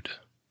road.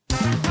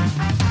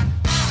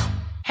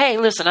 Hey,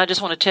 listen, I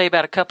just want to tell you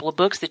about a couple of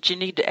books that you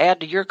need to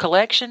add to your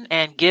collection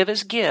and give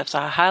as gifts.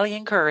 I highly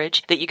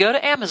encourage that you go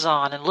to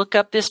Amazon and look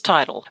up this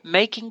title,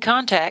 Making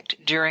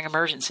Contact During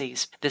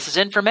Emergencies. This is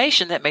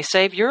information that may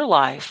save your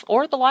life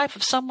or the life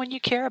of someone you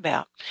care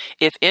about.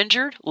 If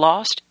injured,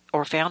 lost,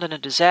 or found in a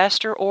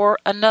disaster or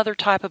another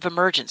type of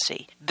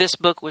emergency. This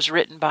book was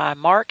written by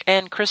Mark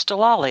and Krista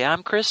Lawley.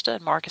 I'm Krista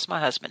and Mark is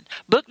my husband.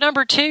 Book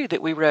number 2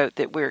 that we wrote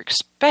that we're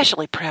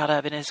especially proud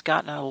of and has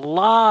gotten a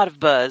lot of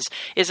buzz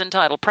is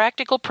entitled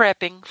Practical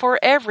Prepping for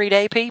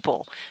Everyday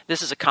People.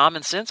 This is a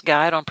common sense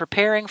guide on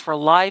preparing for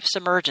life's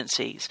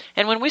emergencies.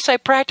 And when we say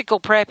practical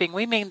prepping,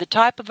 we mean the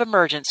type of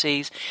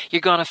emergencies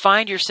you're going to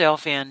find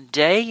yourself in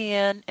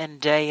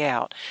and day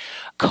out.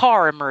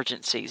 Car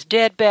emergencies,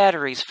 dead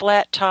batteries,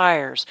 flat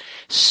tires,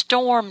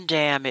 storm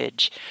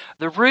damage,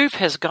 the roof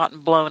has gotten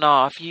blown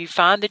off, you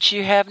find that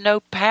you have no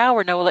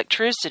power, no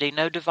electricity,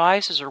 no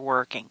devices are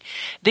working.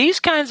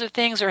 These kinds of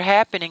things are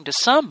happening to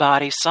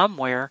somebody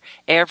somewhere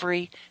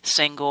every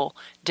single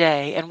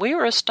day. And we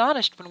were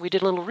astonished when we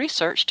did a little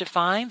research to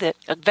find that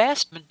a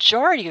vast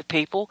majority of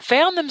people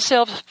found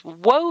themselves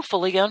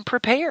woefully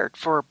unprepared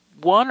for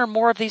one or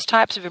more of these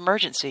types of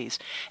emergencies.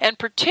 And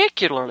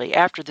particularly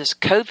after this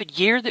COVID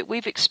year that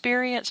we've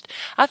experienced,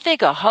 I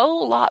think a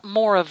whole lot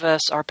more of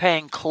us are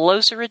paying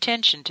closer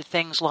attention to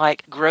things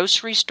like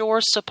grocery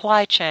store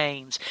supply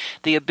chains,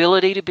 the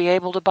ability to be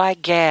able to buy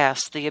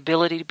gas, the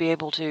ability to be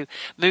able to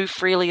move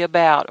freely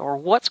about, or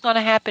what's going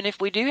to happen if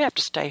we do have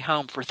to stay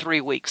home for 3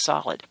 weeks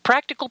solid.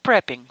 Practical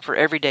Prepping for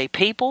Everyday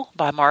People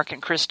by Mark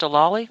and Krista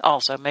Lawley,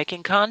 also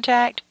Making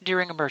Contact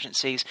During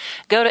Emergencies.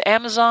 Go to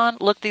Amazon,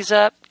 look these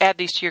up, add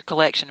these to your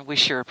collection. We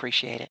sure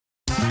appreciate it.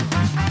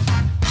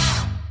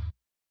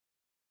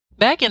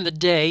 Back in the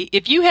day,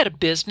 if you had a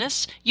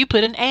business, you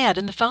put an ad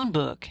in the phone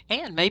book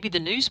and maybe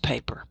the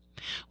newspaper.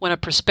 When a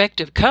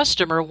prospective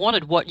customer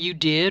wanted what you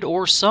did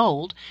or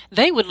sold,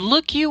 they would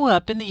look you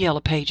up in the Yellow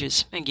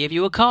Pages and give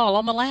you a call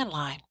on the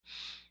landline.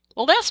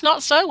 Well, that's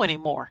not so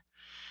anymore.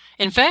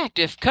 In fact,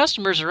 if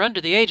customers are under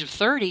the age of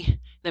 30,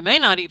 they may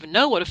not even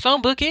know what a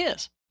phone book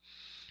is.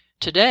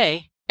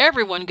 Today,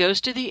 everyone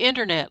goes to the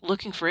internet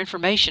looking for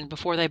information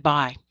before they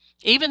buy.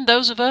 Even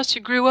those of us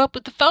who grew up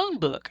with the phone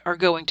book are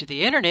going to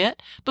the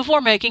internet before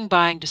making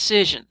buying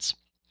decisions.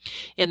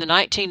 In the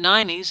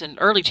 1990s and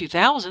early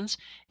 2000s,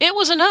 it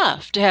was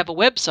enough to have a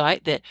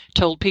website that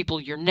told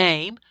people your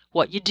name,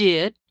 what you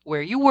did,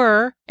 where you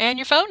were, and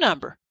your phone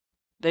number.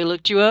 They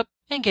looked you up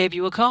and gave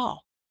you a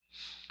call.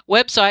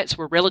 Websites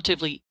were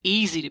relatively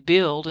easy to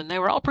build, and they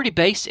were all pretty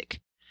basic.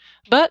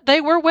 But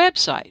they were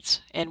websites,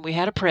 and we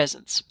had a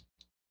presence.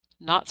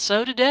 Not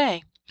so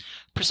today.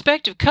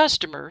 Prospective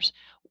customers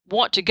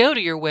want to go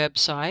to your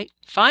website,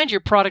 find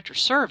your product or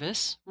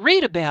service,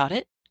 read about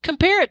it,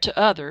 compare it to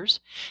others,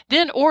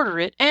 then order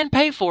it and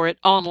pay for it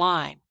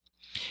online.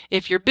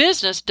 If your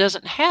business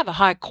doesn't have a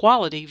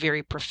high-quality,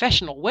 very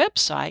professional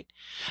website,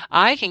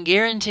 I can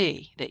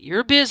guarantee that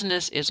your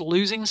business is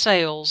losing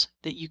sales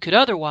that you could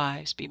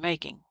otherwise be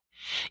making.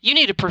 You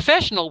need a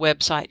professional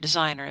website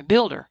designer and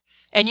builder,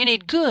 and you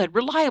need good,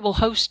 reliable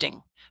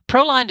hosting.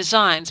 Proline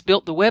Designs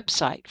built the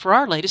website for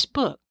our latest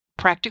book,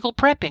 Practical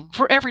Prepping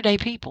for Everyday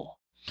People.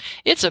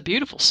 It's a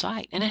beautiful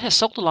site, and it has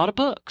sold a lot of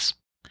books.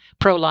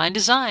 Proline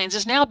Designs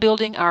is now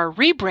building our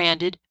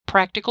rebranded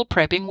Practical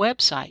Prepping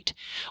website,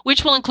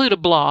 which will include a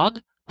blog,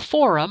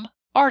 forum,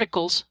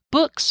 articles,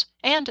 books,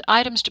 and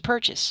items to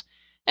purchase,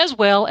 as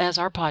well as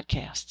our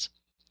podcasts.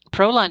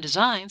 Proline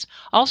Designs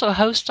also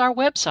hosts our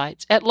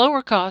websites at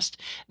lower cost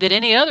than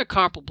any other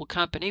comparable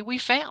company we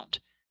found.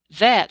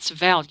 That's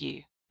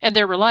value. And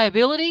their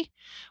reliability?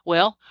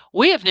 Well,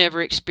 we have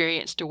never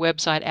experienced a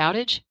website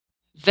outage.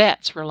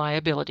 That's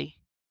reliability.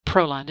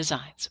 Proline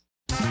Designs.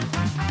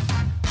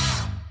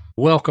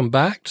 Welcome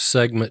back to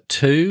segment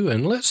 2,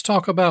 and let's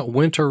talk about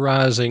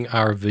winterizing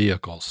our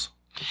vehicles.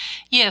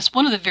 Yes,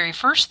 one of the very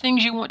first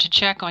things you want to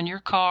check on your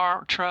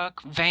car,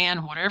 truck,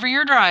 van, whatever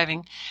you're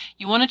driving,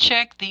 you want to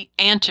check the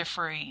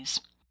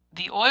antifreeze.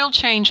 The oil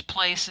change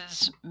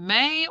places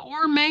may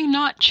or may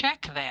not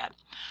check that.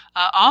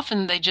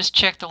 Often they just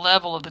check the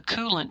level of the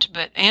coolant,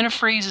 but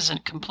antifreeze is a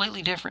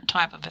completely different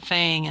type of a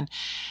thing. And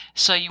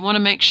so you want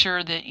to make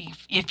sure that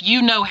if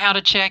you know how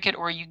to check it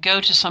or you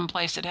go to some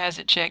place that has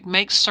it checked,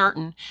 make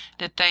certain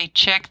that they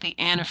check the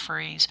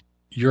antifreeze.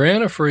 Your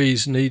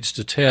antifreeze needs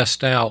to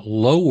test out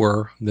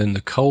lower than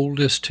the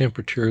coldest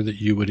temperature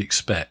that you would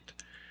expect.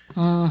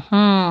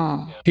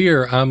 Mm-hmm.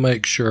 Here, I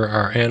make sure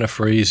our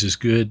antifreeze is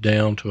good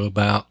down to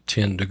about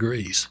 10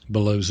 degrees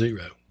below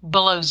zero.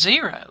 Below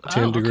zero?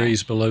 10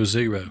 degrees below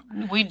zero.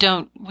 We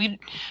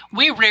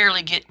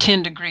rarely get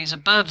 10 degrees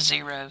above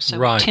zero, so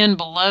right. 10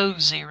 below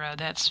zero,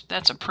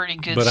 that's a pretty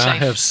good But safe, I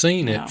have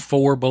seen it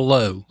 4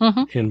 below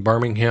in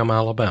Birmingham,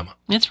 Alabama.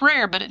 It's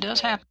rare, but it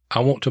does happen. I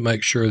want to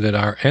make sure that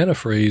our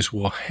antifreeze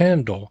will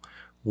handle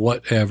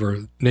whatever.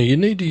 Now, you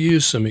need to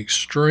use some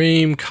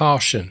extreme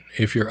caution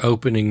if you're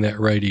opening that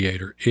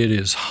radiator. It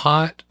is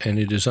hot and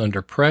it is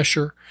under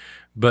pressure,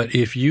 but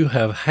if you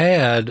have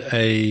had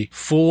a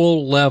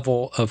full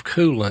level of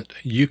coolant,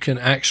 you can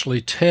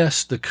actually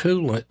test the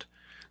coolant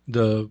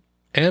the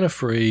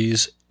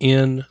antifreeze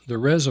in the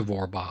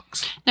reservoir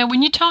box. Now,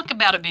 when you talk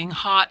about it being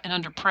hot and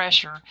under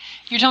pressure,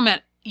 you're talking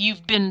about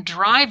you've been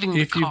driving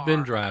the car. If you've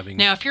been driving.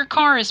 Now, if your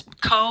car is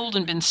cold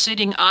and been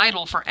sitting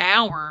idle for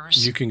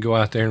hours, you can go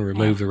out there and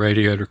remove the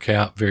radiator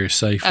cap very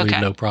safely,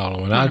 Okay. no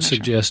problem. And I'd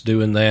suggest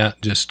doing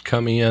that. Just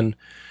come in,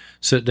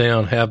 sit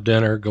down, have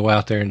dinner, go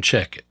out there and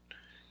check it.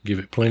 Give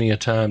it plenty of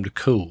time to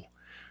cool.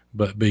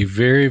 But be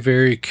very,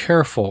 very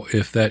careful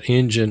if that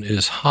engine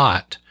is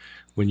hot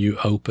when you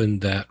open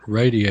that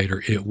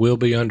radiator. It will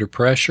be under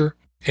pressure.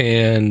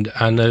 And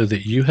I know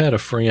that you had a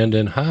friend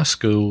in high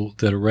school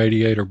that a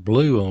radiator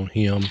blew on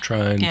him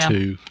trying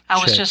to I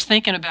was check. just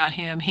thinking about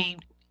him.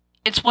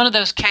 It's one of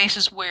those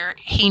cases where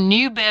he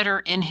knew better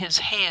in his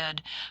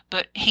head,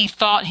 but he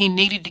thought he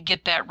needed to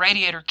get that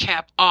radiator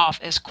cap off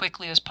as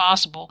quickly as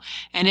possible,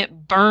 and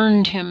it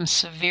burned him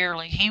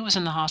severely. He was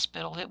in the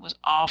hospital. It was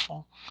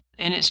awful.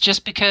 And it's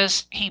just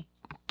because he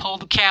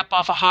pulled the cap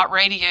off a hot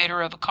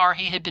radiator of a car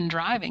he had been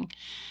driving.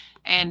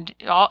 And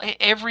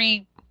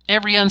every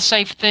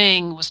unsafe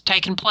thing was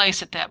taking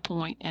place at that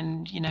point,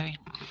 and he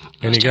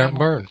got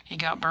burned. He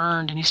got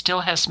burned, and he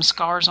still has some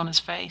scars on his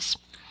face.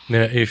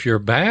 Now, if your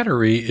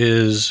battery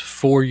is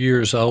 4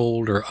 years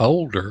old or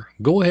older,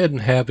 go ahead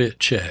and have it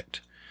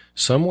checked.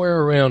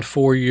 Somewhere around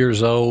 4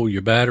 years old,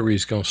 your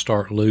battery's going to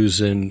start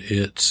losing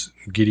its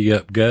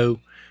giddy-up go,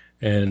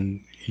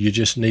 and you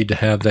just need to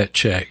have that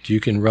checked. You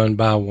can run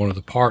by one of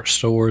the parts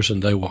stores,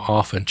 and they will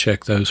often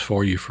check those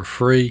for you for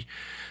free.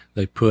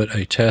 They put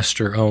a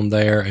tester on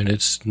there, and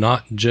it's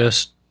not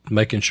just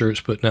making sure it's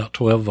putting out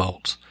 12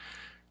 volts.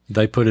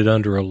 They put it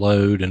under a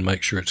load and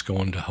make sure it's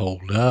going to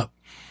hold up.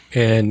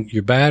 And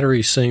your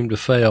batteries seem to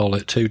fail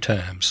at 2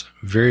 times,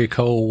 very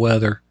cold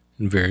weather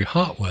and very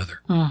hot weather.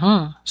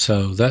 Mm-hmm.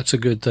 So that's a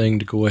good thing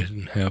to go ahead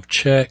and have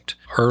checked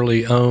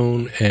early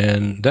on.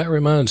 And that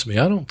reminds me,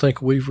 I don't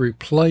think we've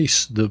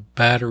replaced the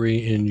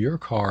battery in your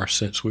car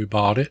since we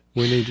bought it.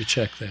 We need to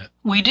check that.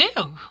 We do.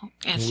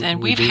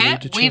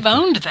 We've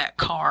owned that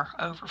car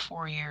over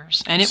 4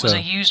 years, and it was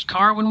a used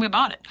car when we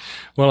bought it.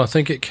 Well, I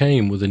think it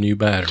came with a new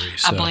battery.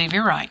 So I believe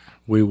you're right.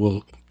 We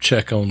will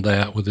check on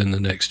that within the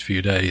next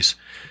few days.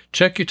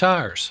 Check your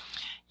tires.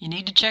 You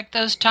need to check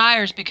those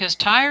tires because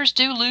tires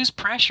do lose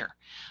pressure.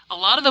 A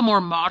lot of the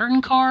more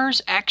modern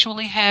cars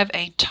actually have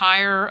a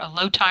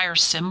low tire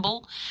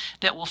symbol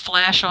that will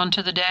flash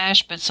onto the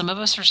dash, but some of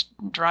us are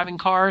driving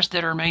cars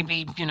that are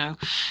maybe,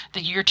 the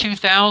year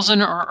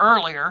 2000 or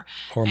earlier.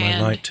 Or my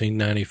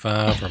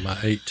 1995 or my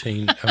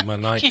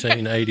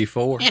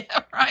 1984.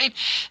 Yeah, right.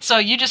 So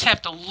you just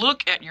have to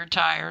look at your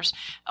tires,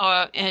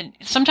 and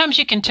sometimes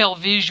you can tell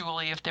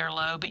visually if they're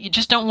low, but you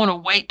just don't want to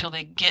wait till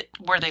they get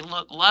where they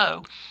look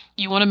low.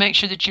 You want to make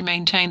sure that you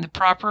maintain the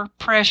proper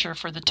pressure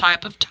for the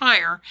type of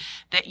tire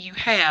that you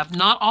have.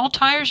 Not all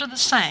tires are the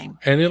same.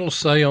 And it'll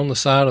say on the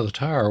side of the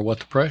tire what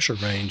the pressure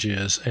range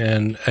is.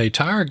 And a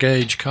tire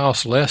gauge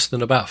costs less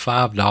than about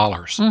 $5.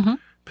 Mm-hmm.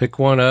 Pick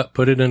one up,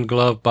 put it in a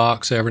glove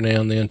box every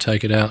now and then,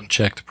 take it out and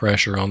check the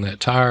pressure on that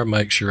tire.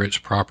 Make sure it's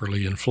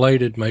properly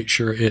inflated. Make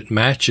sure it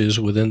matches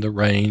within the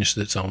range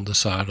that's on the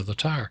side of the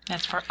tire.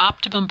 That's for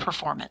optimum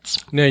performance.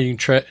 Now you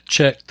can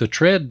check the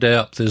tread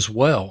depth as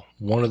well.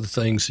 One of the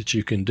things that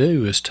you can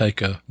do is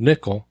take a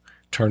nickel,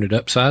 turn it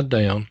upside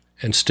down,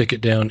 and stick it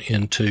down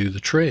into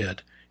the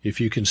tread. If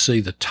you can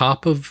see the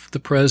top of the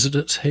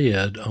president's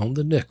head on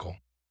the nickel,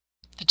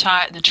 the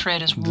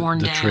tread is worn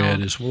down. The tread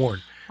is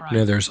worn. Right.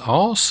 Now, there's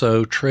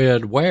also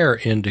tread wear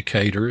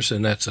indicators,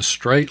 and that's a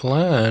straight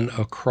line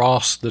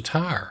across the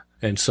tire.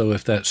 And so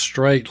if that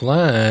straight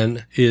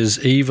line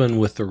is even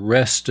with the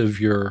rest of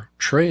your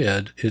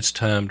tread, it's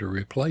time to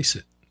replace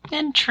it.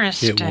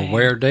 Interesting. It will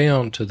wear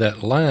down to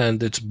that line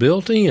that's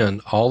built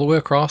in all the way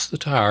across the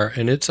tire,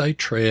 and it's a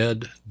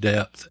tread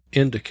depth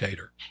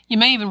indicator. You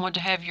may even want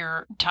to have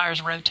your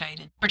tires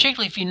rotated,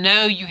 particularly if you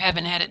know you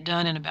haven't had it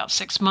done in about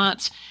 6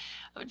 months.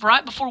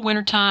 Right before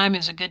wintertime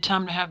is a good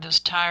time to have those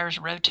tires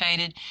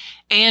rotated.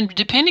 And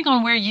depending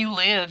on where you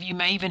live, you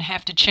may even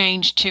have to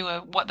change to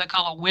what they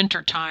call a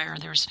winter tire.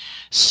 There's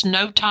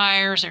snow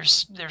tires,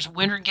 there's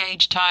winter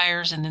gauge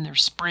tires, and then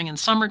there's spring and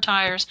summer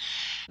tires.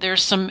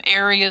 There's some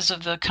areas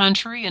of the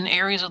country and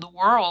areas of the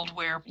world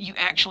where you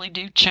actually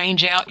do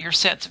change out your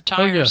sets of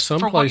tires some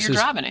for places, what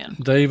you're driving in.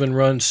 They even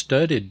run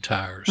studded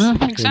tires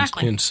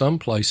exactly. in some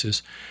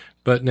places.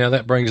 But now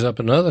that brings up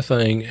another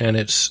thing, and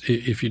it's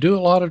if you do a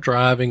lot of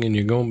driving and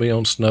you're going to be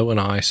on snow and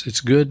ice,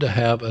 it's good to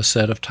have a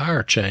set of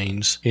tire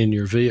chains in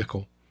your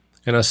vehicle.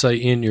 And I say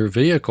in your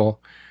vehicle,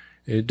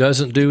 it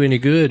doesn't do any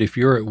good if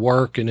you're at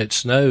work and it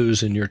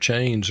snows and your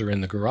chains are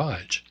in the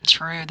garage.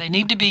 True. They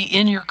need to be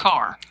in your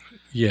car.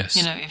 Yes.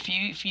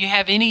 If you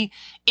have any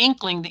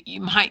inkling that you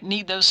might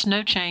need those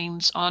snow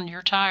chains on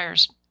your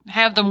tires,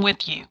 have them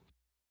with you.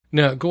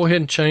 Now, go ahead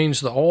and change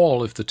the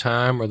oil if the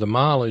time or the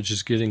mileage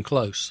is getting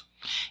close.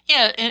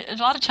 Yeah, a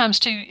lot of times,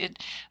 too,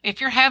 if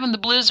you're having the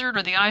blizzard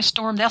or the ice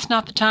storm, that's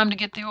not the time to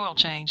get the oil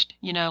changed.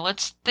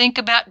 Let's think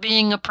about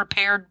being a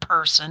prepared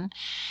person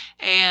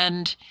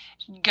and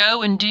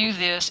go and do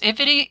this.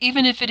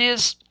 Even if it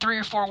is 3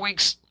 or 4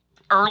 weeks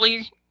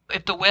early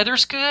If the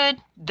weather's good,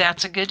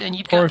 that's a good, and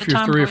you've got Or the if you're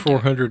time 300 or to do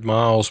it. 400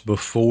 miles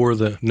before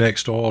the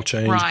next oil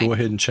change, Right. go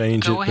ahead and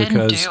change Go it, ahead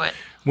and because do it.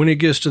 when it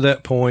gets to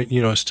that point,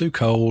 it's too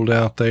cold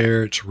out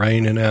there, it's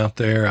raining out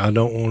there, I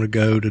don't want to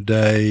go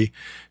today.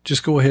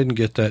 Just go ahead and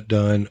get that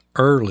done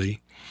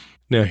early.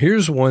 Now,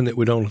 here's one that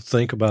we don't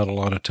think about a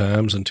lot of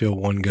times until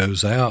one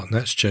goes out, and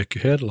that's check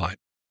your headlight.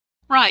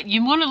 Right.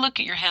 You want to look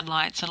at your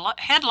headlights. And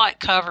headlight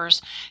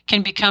covers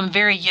can become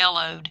very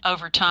yellowed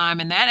over time,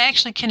 and that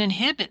actually can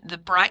inhibit the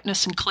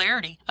brightness and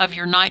clarity of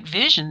your night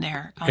vision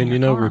there.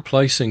 And car.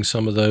 replacing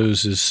some of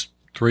those is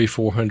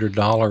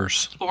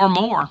 $300-400 or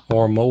more.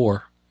 or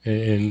more.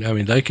 And I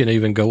mean, they can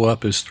even go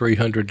up as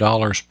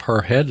 $300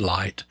 per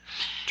headlight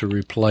to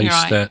replace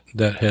Right.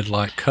 that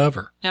headlight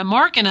cover. Now,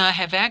 Mark and I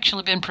have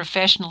actually been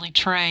professionally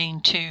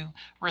trained to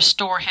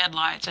restore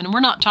headlights, and we're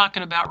not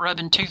talking about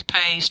rubbing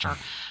toothpaste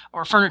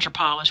or furniture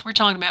polish. We're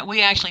talking about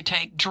we actually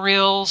take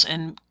drills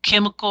and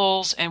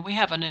chemicals, and we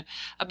have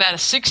about a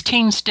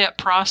 16-step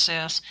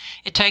process.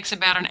 It takes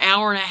about an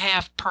hour and a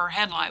half per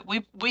headlight.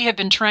 We have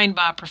been trained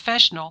by a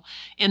professional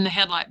in the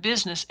headlight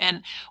business,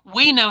 and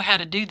we know how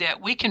to do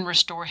that. We can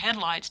restore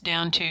headlights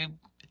down to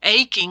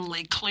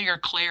achingly clear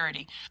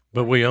clarity.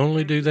 But we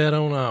only do that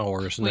on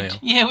ours now.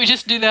 We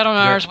just do that on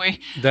ours.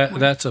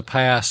 That's a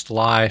past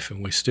life,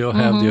 and we still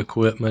have the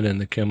equipment and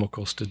the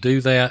chemicals to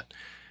do that.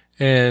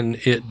 And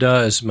it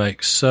does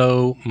make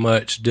so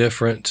much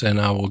difference,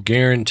 and I will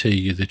guarantee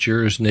you that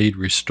yours need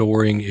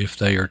restoring if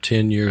they are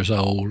 10 years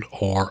old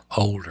or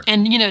older.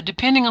 And,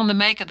 depending on the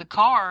make of the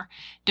car,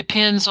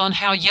 depends on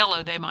how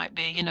yellow they might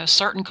be.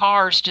 Certain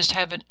cars just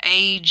have an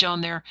age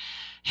on their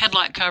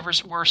headlight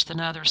covers worse than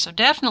others. So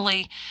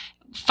definitely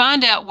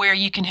find out where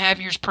you can have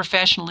yours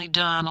professionally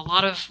done. A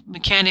lot of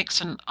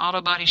mechanics and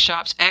auto body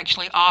shops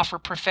actually offer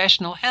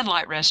professional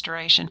headlight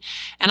restoration,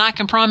 and I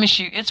can promise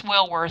you it's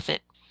well worth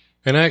it.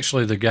 And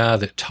actually, the guy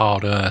that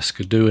taught us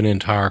could do an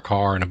entire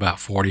car in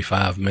about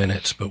 45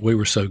 minutes, but we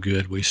were so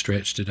good we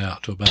stretched it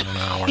out to about an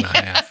hour and a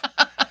half.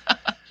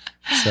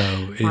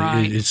 So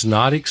it's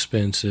not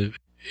expensive.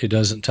 It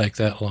doesn't take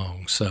that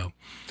long. So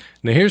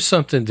now here's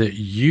something that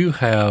you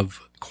have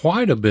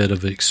quite a bit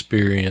of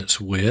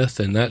experience with,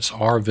 and that's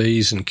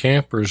RVs and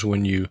campers.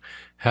 When you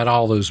had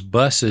all those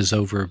buses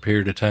over a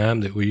period of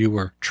time that you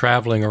were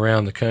traveling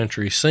around the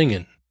country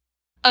singing.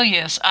 Oh,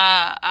 yes.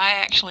 I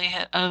actually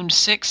had owned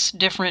 6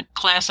 different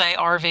Class A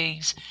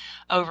RVs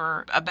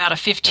over about a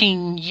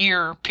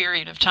 15-year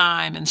period of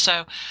time. And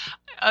so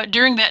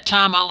during that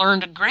time, I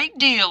learned a great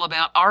deal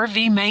about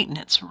RV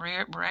maintenance,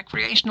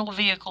 recreational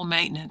vehicle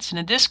maintenance.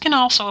 And this can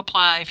also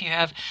apply if you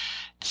have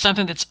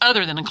something that's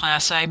other than a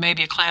Class A,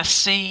 maybe a Class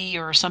C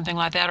or something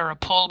like that, or a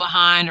pull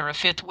behind or a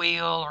fifth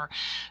wheel or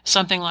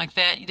something like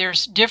that.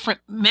 There's different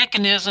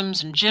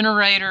mechanisms and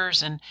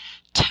generators and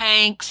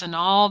tanks and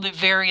all the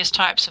various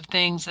types of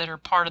things that are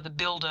part of the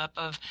buildup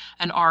of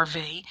an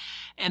RV,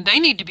 and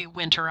they need to be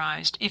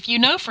winterized. If you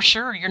know for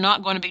sure you're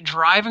not going to be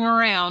driving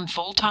around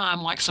full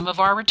time like some of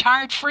our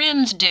retired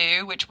friends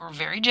do, which we're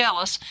very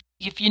jealous,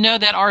 if you know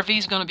that RV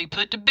is going to be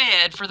put to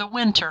bed for the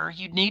winter,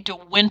 you need to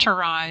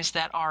winterize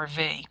that RV.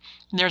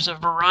 And there's a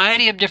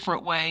variety of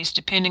different ways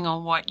depending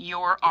on what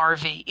your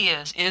RV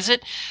is. Is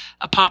it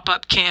a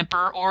pop-up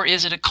camper, or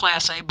is it a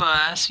Class A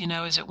bus?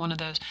 Is it one of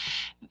those?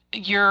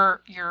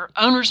 Your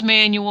owner's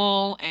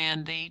manual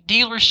and the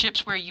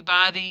dealerships where you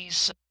buy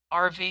these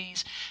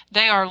RVs,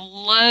 they are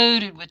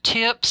loaded with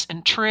tips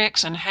and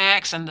tricks and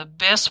hacks and the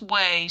best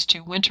ways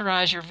to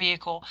winterize your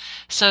vehicle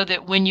so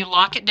that when you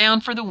lock it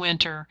down for the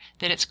winter,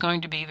 that it's going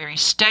to be very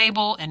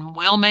stable and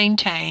well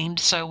maintained.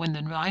 So when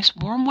the nice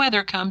warm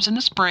weather comes in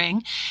the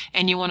spring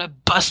and you want to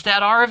bust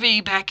that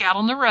RV back out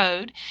on the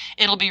road,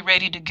 it'll be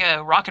ready to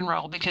go, rock and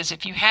roll. Because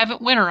if you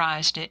haven't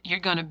winterized it, you're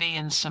going to be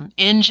in some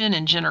engine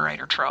and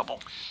generator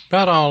trouble.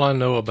 About all I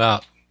know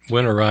about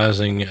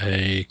winterizing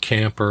a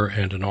camper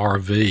and an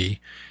RV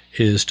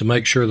is to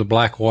make sure the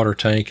black water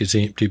tank is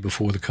empty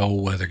before the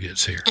cold weather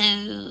gets here.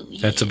 Oh, yes.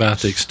 That's about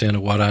the extent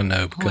of what I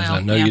know, because I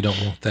know you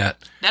don't want that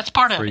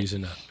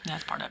freezing up.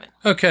 That's part of it.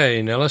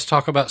 Okay, now let's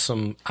talk about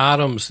some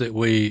items that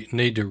we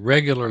need to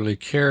regularly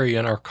carry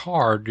in our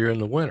car during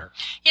the winter.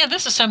 Yeah,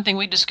 this is something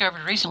we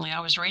discovered recently. I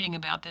was reading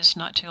about this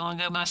not too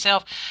long ago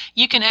myself.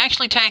 You can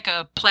actually take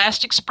a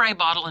plastic spray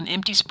bottle, an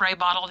empty spray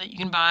bottle that you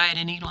can buy at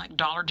any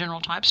Dollar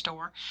General type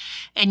store,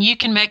 and you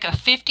can make a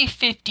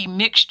 50-50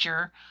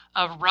 mixture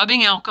of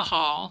rubbing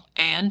alcohol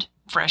and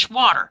fresh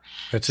water.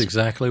 That's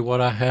exactly what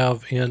I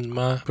have in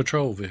my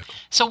patrol vehicle.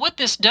 So what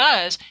this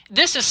does,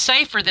 this is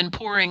safer than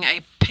pouring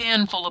a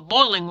pan full of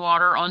boiling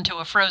water onto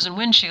a frozen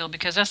windshield,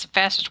 because that's the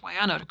fastest way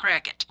I know to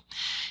crack it.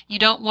 You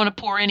don't want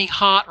to pour any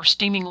hot or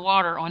steaming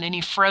water on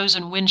any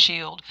frozen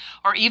windshield,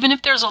 or even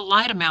if there's a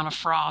light amount of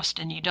frost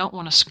and you don't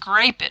want to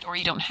scrape it, or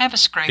you don't have a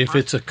scraper. If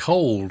it's a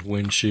cold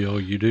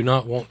windshield, you do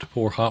not want to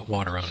pour hot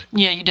water on it.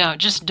 Yeah, you don't.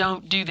 Just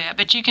don't do that.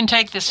 But you can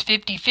take this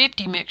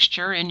 50-50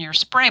 mixture in your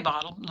spray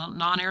bottle,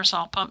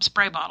 non-aerosol pump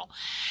spray bottle,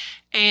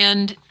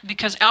 And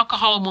because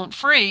alcohol won't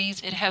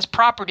freeze, it has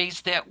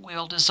properties that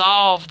will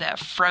dissolve that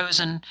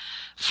frozen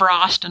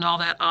frost and all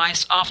that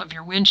ice off of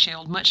your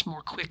windshield much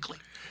more quickly.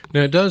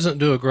 Now, it doesn't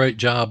do a great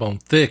job on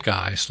thick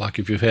ice, like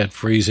if you've had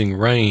freezing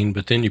rain,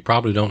 but then you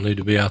probably don't need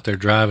to be out there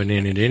driving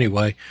in it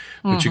anyway.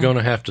 But you're going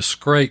to have to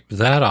scrape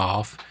that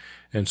off.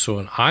 And so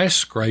an ice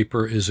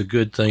scraper is a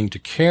good thing to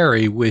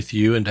carry with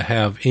you and to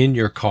have in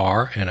your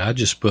car. And I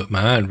just put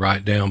mine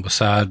right down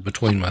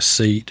between my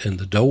seat and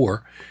the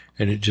door,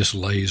 and it just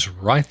lays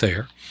right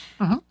there.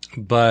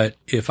 But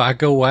if I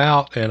go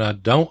out and I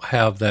don't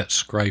have that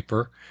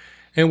scraper,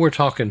 and we're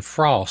talking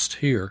frost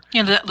here.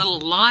 You know, that little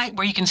light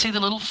where you can see the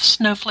little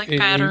snowflake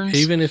patterns.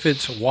 Even if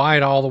it's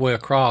white all the way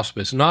across, but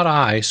it's not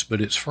ice,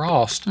 but it's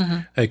frost,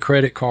 a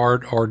credit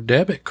card or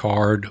debit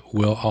card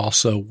will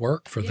also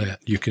work for that.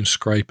 You can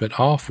scrape it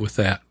off with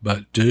that,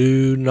 but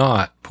do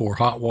not pour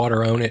hot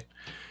water on it.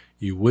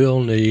 You will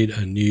need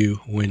a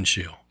new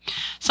windshield.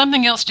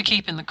 Something else to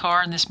keep in the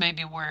car, and this may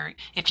be where,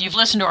 if you've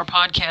listened to our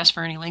podcast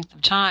for any length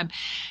of time,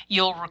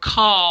 you'll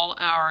recall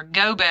our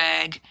go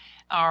bag,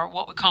 or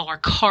what we call our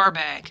car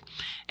bag.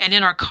 And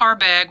in our car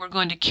bag, we're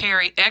going to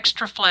carry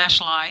extra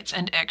flashlights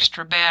and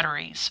extra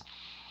batteries.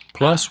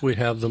 Plus, we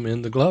have them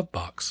in the glove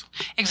box.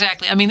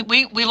 Exactly. I mean,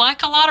 we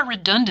like a lot of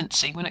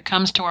redundancy when it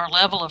comes to our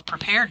level of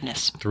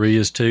preparedness. 3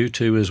 is 2,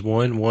 2 is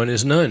 1, 1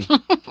 is none.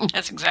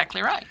 That's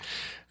exactly right.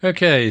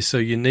 Okay, so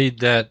you need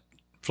that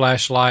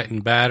flashlight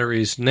and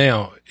batteries.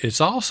 Now,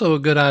 it's also a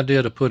good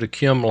idea to put a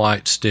chem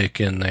light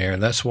stick in there.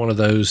 That's one of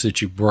those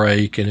that you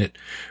break and it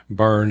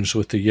burns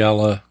with the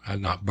yellow,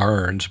 not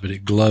burns, but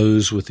it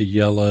glows with the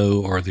yellow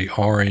or the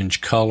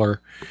orange color.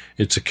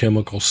 It's a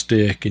chemical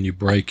stick and you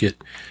break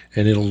it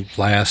and it'll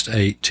last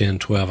 8, 10,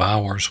 12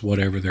 hours,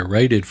 whatever they're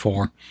rated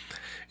for.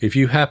 If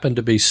you happen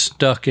to be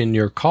stuck in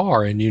your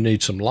car and you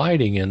need some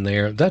lighting in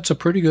there, that's a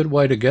pretty good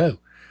way to go.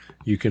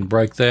 You can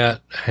break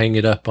that, hang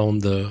it up on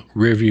the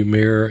rearview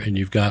mirror, and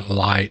you've got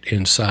light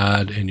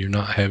inside, and you're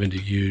not having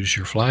to use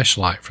your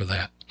flashlight for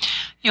that.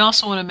 You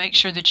also want to make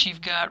sure that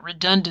you've got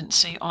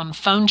redundancy on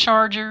phone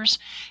chargers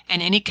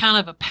and any kind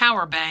of a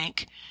power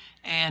bank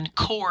and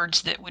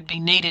cords that would be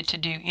needed to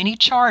do any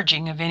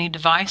charging of any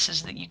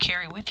devices that you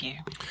carry with you.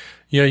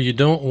 Yeah, you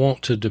don't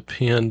want to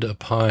depend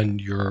upon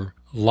your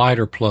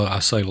lighter plug. I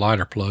say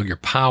lighter plug, your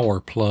power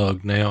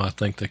plug now, I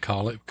think they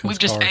call it. We've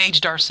just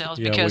aged ourselves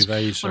because we've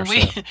aged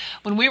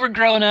when we were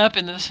growing up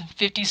in the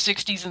 50s,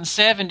 60s, and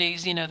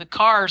 70s, you know, the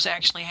cars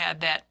actually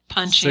had that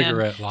punch-in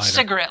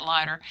cigarette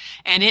lighter,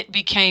 and it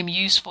became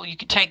useful. You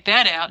could take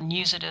that out and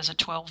use it as a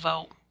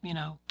 12-volt,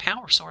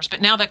 power source. But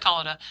now they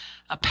call it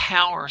a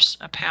power source.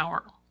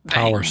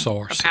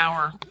 The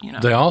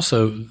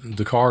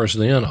cars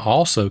then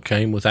also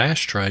came with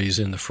ashtrays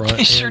in the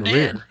front and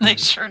rear. They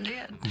sure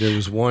did. There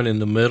was one in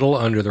the middle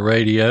under the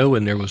radio,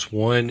 and there was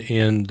one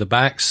in the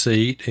back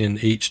seat in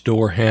each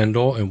door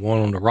handle, and one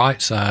on the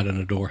right side in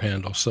a door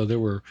handle. So there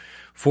were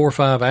 4 or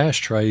 5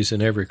 ashtrays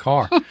in every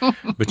car.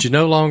 But you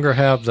no longer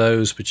have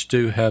those, but you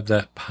do have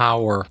that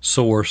power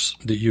source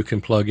that you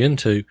can plug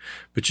into.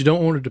 But you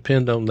don't want to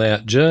depend on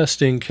that just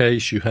in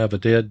case you have a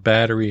dead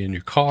battery in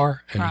your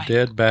car and a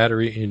dead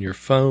battery in your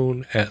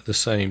phone at the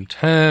same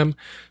time.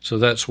 So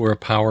that's where a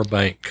power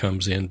bank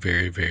comes in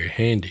very, very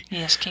handy.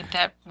 Yes, keep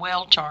that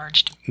well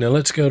charged. Now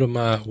let's go to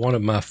one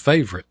of my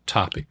favorite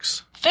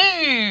topics.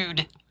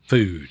 Food.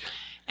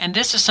 And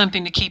this is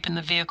something to keep in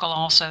the vehicle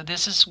also.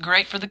 This is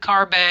great for the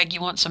car bag. You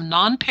want some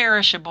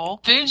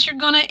non-perishable foods you're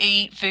going to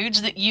eat,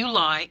 foods that you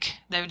like.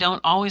 They don't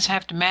always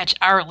have to match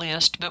our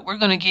list, but we're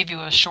going to give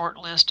you a short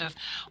list of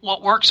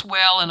what works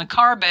well in a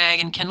car bag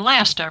and can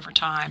last over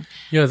time.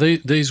 Yeah,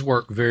 these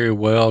work very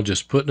well,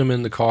 just putting them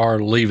in the car,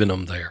 leaving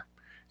them there.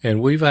 And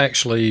we've got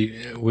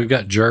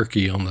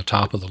jerky on the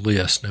top of the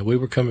list. Now, we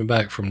were coming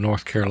back from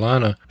North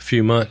Carolina a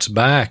few months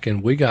back,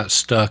 and we got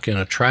stuck in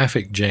a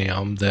traffic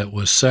jam that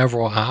was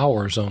several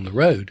hours on the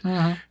road.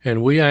 Mm-hmm.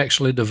 And we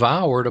actually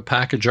devoured a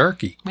pack of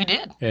jerky. We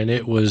did. And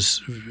it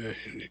was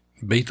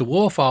beat the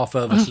wolf off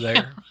of us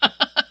there.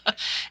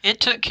 It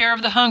took care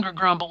of the hunger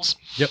grumbles.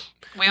 Yep.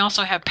 We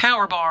also have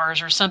power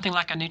bars or something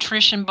like a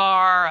nutrition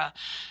bar,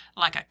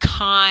 like a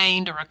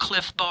Kind or a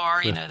Cliff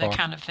Bar, that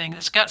kind of thing.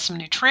 It's got some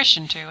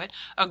nutrition to it.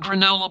 A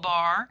granola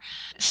bar.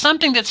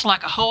 Something that's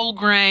like a whole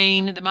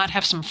grain that might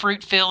have some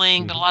fruit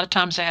filling, but a lot of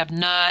times they have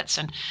nuts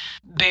and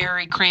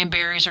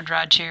cranberries or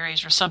dried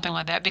cherries or something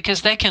like that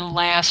because they can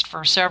last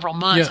for several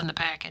months in the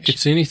package.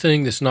 It's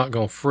anything that's not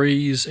going to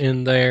freeze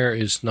in there.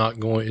 It's going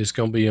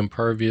to be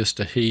impervious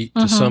to heat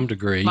to some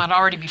degree. Might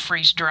already be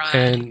freeze-dried.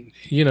 And,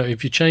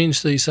 if you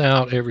change these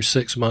out every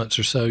 6 months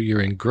or so,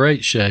 you're in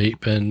great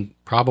shape. And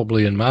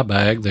probably in my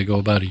bag, they go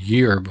about a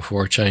year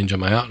before I change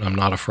them out, and I'm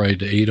not afraid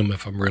to eat them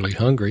if I'm really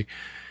hungry.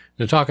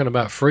 Now, talking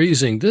about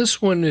freezing, this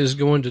one is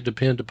going to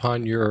depend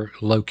upon your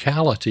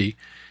locality,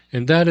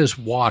 and that is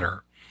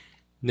water.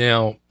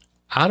 Now,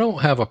 I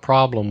don't have a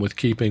problem with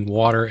keeping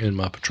water in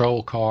my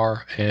patrol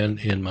car and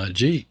in my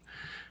Jeep,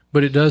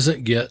 but it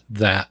doesn't get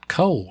that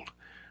cold.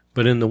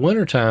 But in the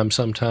wintertime,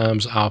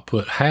 sometimes I'll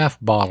put half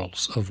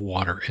bottles of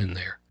water in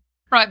there.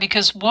 Right,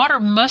 because water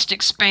must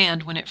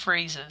expand when it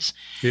freezes.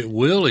 It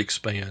will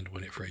expand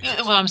when it freezes.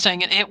 Well, I'm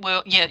saying it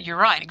will. Yeah, you're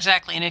right,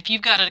 exactly. And if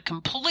you've got a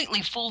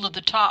completely full to the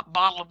top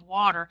bottle of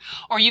water,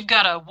 or you've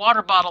got a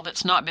water bottle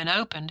that's not been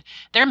opened,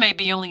 there may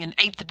be only an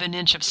eighth of an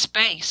inch of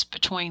space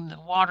between the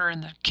water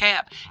and the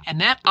cap. And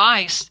that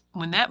ice,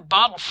 when that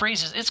bottle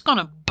freezes, it's going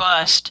to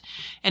bust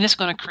and it's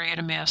going to create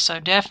a mess. So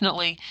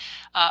definitely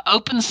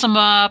open some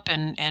up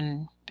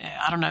and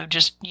I don't know,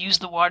 just use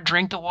the water,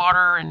 drink the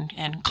water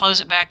and close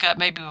it back up.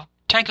 Maybe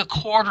take a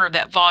quarter of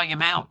that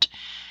volume out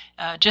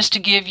just to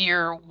give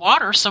your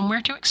water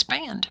somewhere to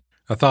expand.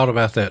 I thought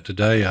about that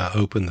today. I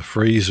opened the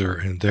freezer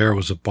and there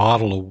was a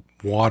bottle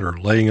of water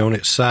laying on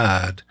its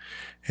side.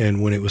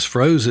 And when it was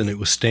frozen, it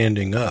was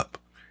standing up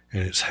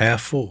and it's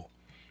half full.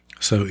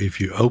 So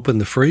if you open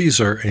the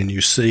freezer and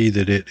you see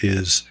that it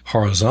is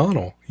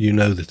horizontal, you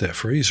know that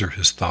freezer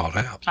has thawed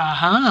out.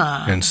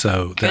 Uh-huh. And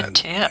so Good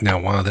tip. Now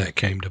why that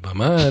came to my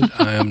mind,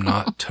 I am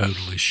not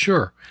totally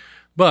sure.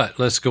 But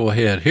let's go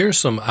ahead. Here's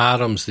some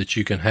items that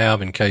you can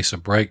have in case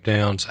of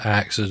breakdowns,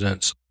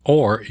 accidents,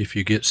 or if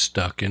you get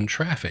stuck in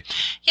traffic.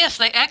 Yes,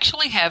 they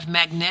actually have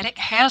magnetic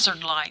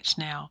hazard lights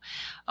now,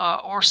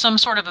 or some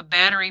sort of a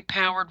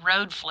battery-powered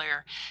road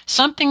flare.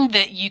 Something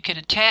that you could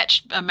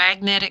attach, a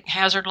magnetic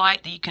hazard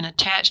light that you can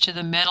attach to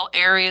the metal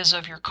areas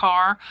of your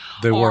car.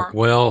 They work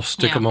well.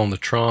 Stick them on the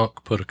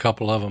trunk, put a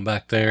couple of them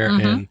back there,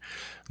 and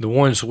the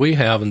ones we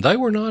have, and they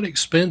were not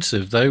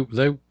expensive. They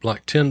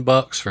like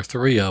 $10 for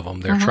 3 of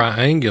them. They're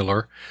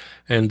triangular,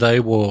 and they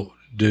will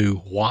do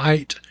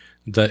white,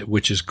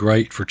 which is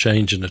great for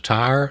changing a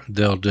tire.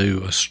 They'll do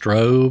a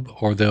strobe,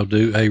 or they'll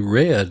do a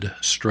red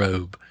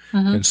strobe.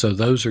 And so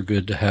those are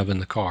good to have in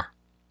the car.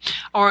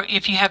 Or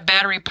if you have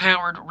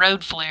battery-powered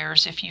road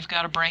flares, if you've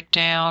got a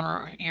breakdown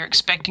or you're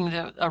expecting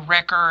a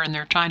wrecker and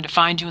they're trying to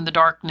find you in the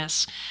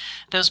darkness,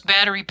 those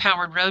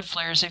battery-powered road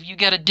flares, if you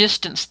got to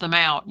distance them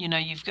out, you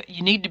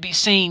need to be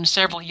seen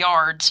several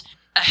yards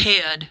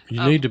ahead.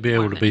 You need to be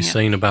able to be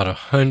seen about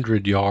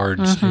 100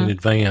 yards in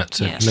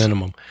advance at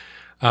minimum.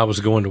 I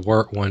was going to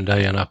work one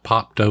day and I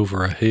popped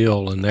over a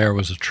hill and there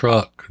was a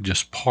truck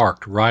just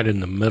parked right in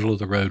the middle of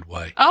the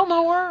roadway. Oh,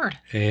 my word.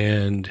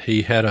 And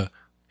he had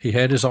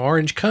his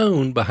orange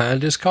cone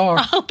behind his car.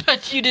 Oh,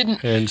 but you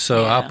didn't. And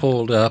so I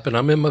pulled up, and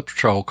I'm in my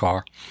patrol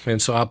car.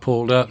 And so I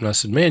pulled up, and I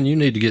said, man, you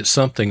need to get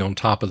something on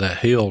top of that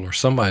hill or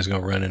somebody's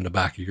going to run in the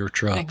back of your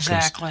truck.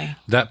 Exactly.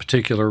 That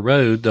particular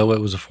road, though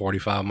it was a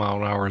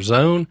 45-mile-an-hour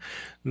zone,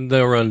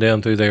 they'll run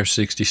down through there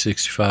 60,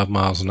 65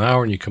 miles an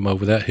hour, and you come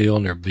over that hill,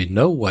 and there'd be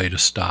no way to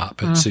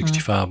stop at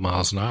 65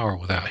 miles an hour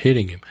without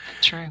hitting him.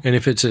 True. And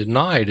if it's at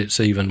night, it's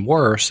even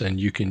worse, and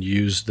you can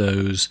use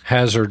those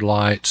hazard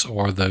lights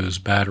or those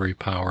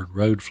battery-powered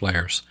road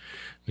flares.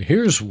 Now,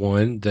 here's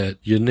one that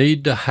you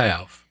need to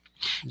have.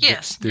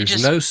 Yes.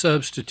 There's no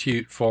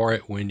substitute for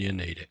it when you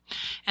need it.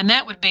 And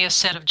that would be a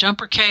set of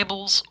jumper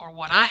cables, or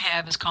what I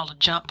have is called a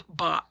jump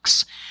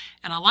box.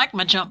 And I like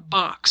my jump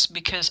box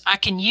because I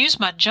can use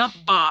my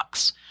jump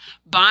box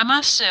by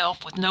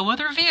myself with no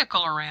other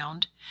vehicle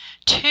around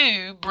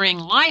to bring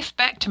life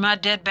back to my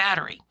dead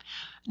battery.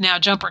 Now,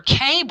 jumper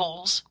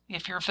cables,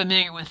 if you're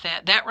familiar with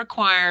that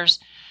requires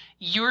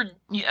you've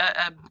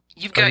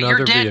got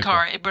your dead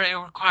car, but it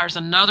requires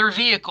another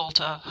vehicle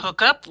to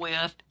hook up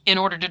with in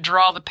order to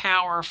draw the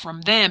power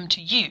from them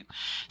to you.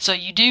 So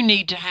you do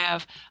need to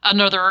have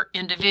another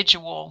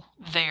individual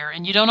there,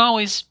 and you don't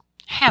always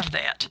have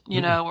that,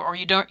 or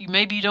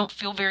maybe you don't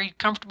feel very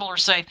comfortable or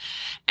safe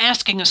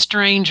asking a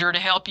stranger to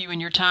help you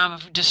in your time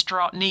of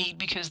distraught need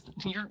because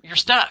you're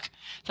stuck.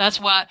 That's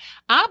why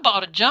I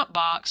bought a jump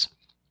box.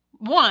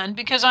 One,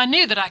 because I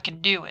knew that I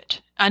could do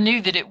it. I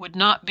knew that it would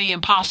not be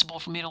impossible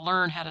for me to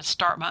learn how to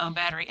start my own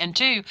battery. And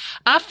two,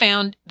 I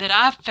found that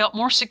I felt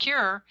more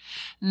secure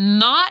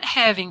not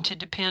having to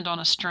depend on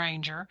a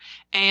stranger.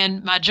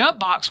 And my jump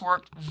box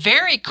worked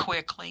very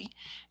quickly,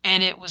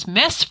 and it was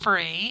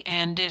mess-free,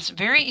 and it's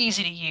very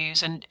easy to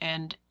use.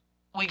 And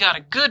we got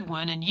a good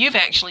one, and you've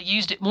actually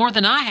used it more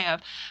than I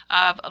have.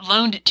 I've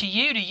loaned it to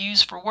you to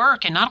use for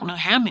work, and I don't know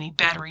how many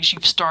batteries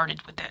you've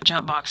started with that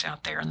jump box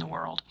out there in the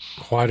world.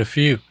 Quite a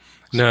few.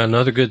 Now,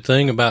 another good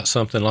thing about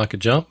something like a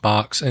jump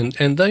box, and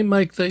they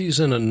make these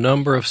in a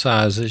number of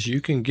sizes.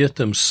 You can get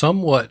them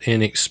somewhat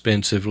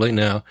inexpensively.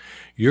 Now,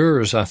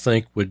 yours, I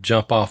think, would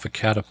jump off a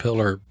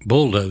Caterpillar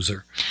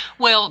bulldozer.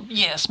 Well,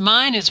 yes,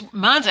 mine's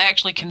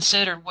actually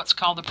considered what's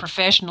called the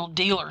professional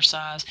dealer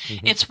size.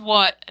 It's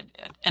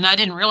and I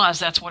didn't realize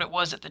that's what it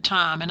was at the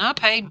time. And I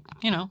paid,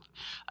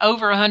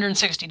 over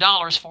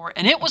 $160 for it,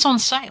 and it was on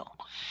sale.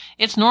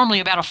 It's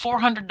normally about a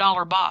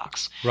 $400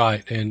 box.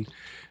 Right, and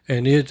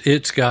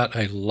it's got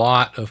a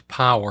lot of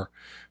power,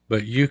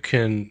 but you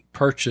can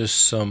purchase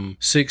some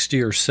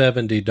 $60 or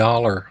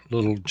 $70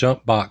 little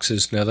jump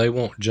boxes. Now, they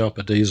won't jump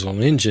a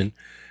diesel engine,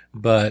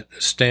 but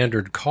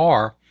standard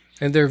car,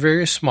 and they're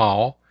very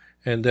small,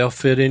 and they'll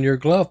fit in your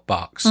glove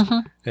box.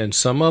 And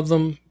some of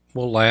them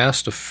will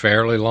last a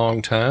fairly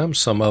long time.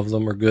 Some of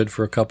them are good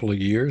for a couple of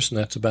years, and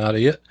that's about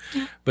it.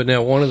 But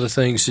now, one of the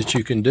things that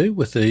you can do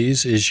with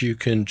these is you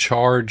can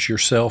charge your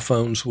cell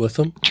phones with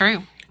them.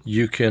 True.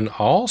 You can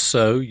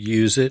also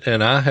use it,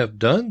 and I have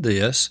done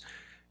this,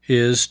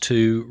 is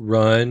to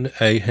run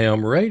a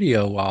ham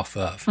radio off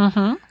of.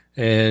 Mm-hmm.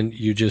 And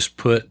you just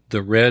put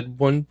the red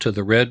one to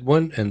the red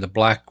one and the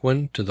black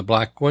one to the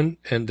black one,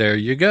 and there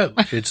you go.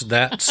 It's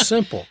that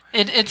simple.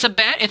 It's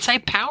a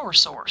power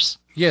source.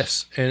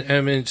 Yes. And I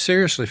mean,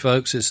 seriously,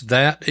 folks, it's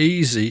that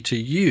easy to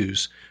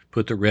use.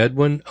 Put the red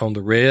one on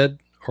the red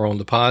or on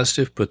the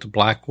positive, put the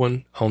black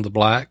one on the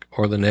black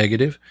or the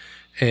negative,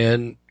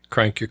 and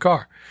crank your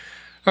car.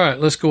 All right,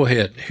 let's go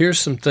ahead. Here's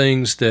some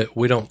things that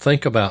we don't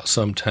think about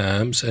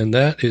sometimes, and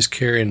that is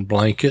carrying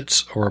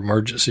blankets or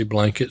emergency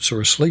blankets or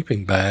a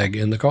sleeping bag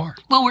in the car.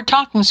 Well, we're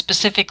talking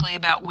specifically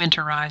about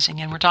winterizing,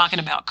 and we're talking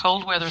about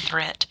cold weather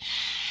threat.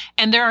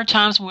 And there are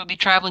times when we'll be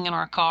traveling in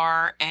our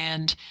car,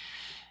 and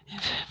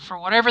for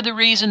whatever the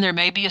reason, there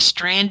may be a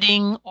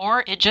stranding,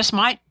 or it just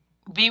might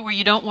be where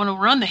you don't want to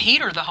run the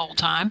heater the whole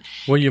time.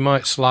 Well, you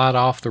might slide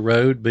off the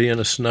road, be in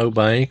a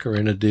snowbank or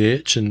in a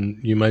ditch, and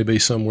you may be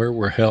somewhere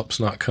where help's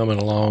not coming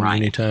along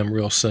anytime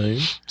real soon.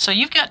 So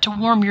you've got to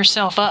warm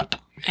yourself up.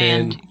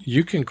 And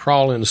you can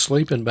crawl in a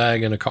sleeping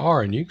bag in a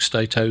car, and you can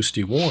stay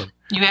toasty warm.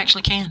 You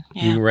actually can.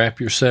 Yeah. You can wrap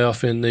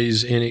yourself in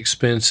these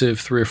inexpensive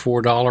 $3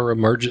 or $4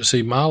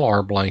 emergency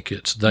Mylar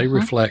blankets. They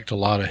reflect a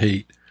lot of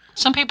heat.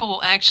 Some people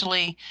will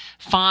actually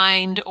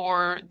find,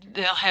 or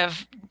they'll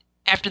have,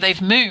 after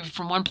they've moved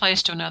from one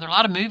place to another, a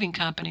lot of moving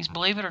companies,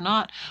 believe it or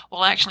not,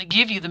 will actually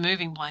give you the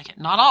moving blanket.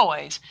 Not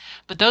always,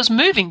 but those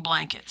moving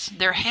blankets,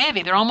 they're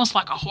heavy. They're almost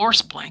like a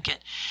horse blanket,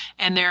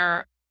 and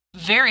they're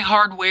very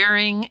hard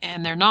wearing,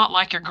 and they're not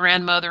like your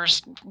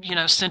grandmother's,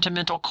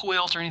 sentimental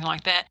quilt or anything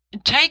like that.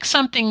 Take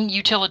something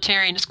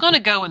utilitarian. It's going to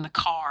go in the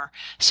car.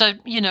 So,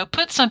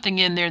 put something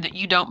in there that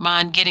you don't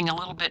mind getting a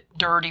little bit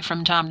dirty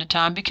from time to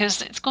time,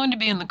 because it's going to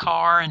be in the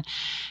car,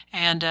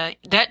 and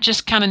that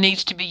just kind of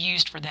needs to be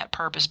used for that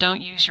purpose.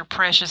 Don't use your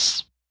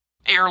precious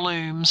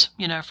heirlooms,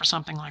 for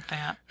something like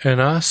that.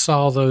 And I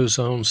saw those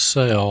on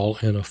sale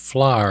in a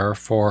flyer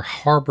for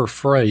Harbor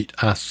Freight,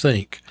 I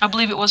think. I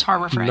believe it was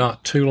Harbor Freight.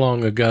 Not too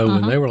long ago,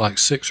 and they were like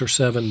 $6 or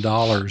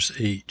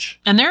 $7 each.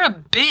 And they're a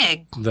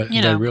big,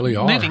 they really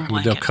are. moving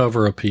blanket. They'll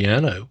cover a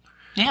piano.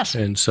 Yes.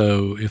 And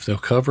so if they'll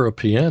cover a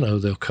piano,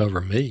 they'll cover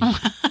me.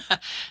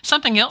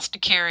 Something else to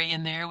carry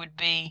in there would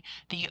be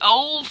the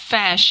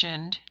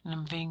old-fashioned, and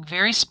I'm being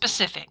very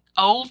specific,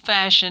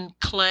 old-fashioned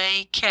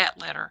clay cat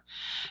litter,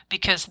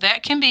 because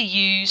that can be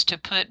used to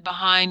put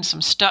behind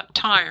some stuck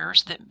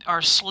tires that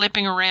are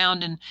slipping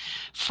around in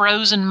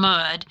frozen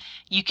mud.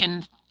 You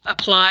can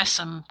apply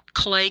some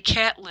clay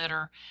cat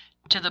litter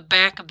to the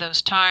back of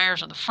those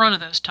tires or the front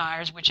of those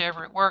tires,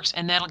 whichever it works,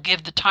 and that'll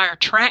give the tire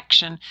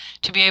traction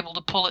to be able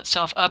to pull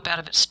itself up out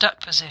of its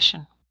stuck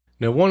position.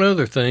 Now, one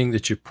other thing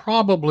that you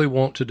probably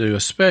want to do,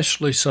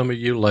 especially some of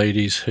you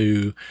ladies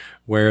who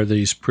wear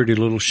these pretty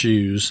little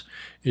shoes,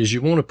 is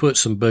you want to put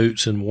some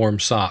boots and warm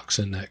socks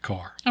in that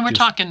car. And we're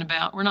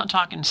not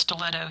talking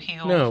stiletto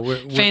heel,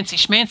 fancy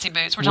schmancy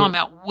boots. We're talking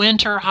about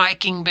winter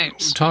hiking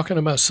boots. We're talking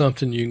about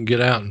something you can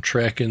get out and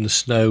trek in the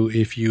snow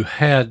if you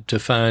had to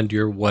find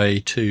your way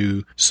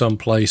to some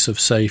place of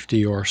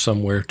safety or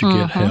somewhere to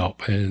get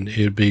help. And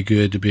it'd be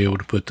good to be able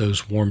to put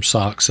those warm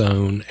socks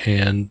on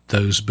and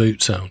those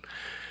boots on.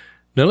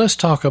 Now, let's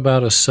talk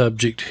about a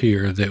subject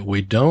here that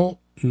we don't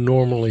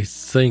normally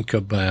think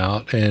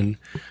about, and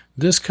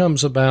this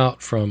comes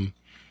about from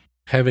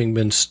having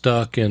been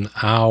stuck in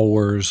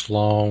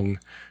hours-long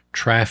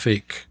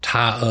traffic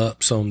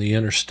tie-ups on the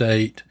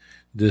interstate.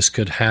 This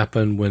could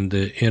happen when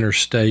the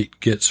interstate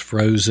gets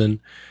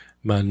frozen.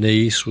 My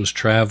niece was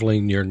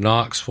traveling near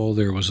Knoxville.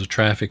 There was a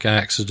traffic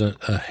accident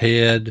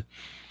ahead,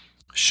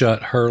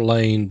 shut her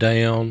lane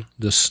down.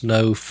 The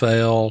snow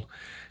fell,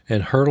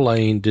 and her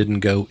lane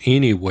didn't go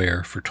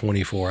anywhere for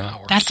 24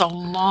 hours. That's a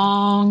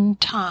long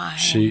time.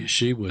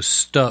 She was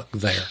stuck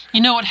there.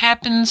 You know what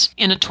happens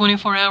in a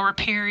 24-hour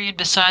period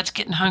besides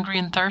getting hungry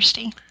and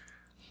thirsty?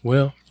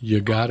 Well,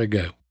 you gotta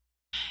go.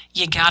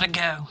 You gotta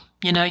go.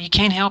 You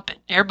can't help it.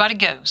 Everybody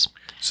goes.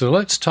 So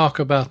let's talk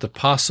about the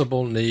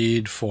possible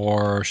need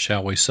for,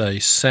 shall we say,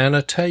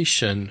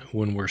 sanitation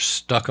when we're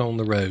stuck on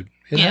the road.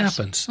 It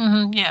happens.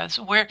 Mm-hmm. Yes.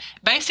 We're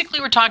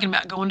talking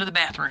about going to the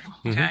bathroom.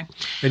 Okay.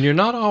 Mm-hmm. And you're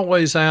not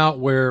always out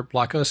where,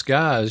 like us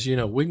guys,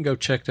 we can go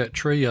check that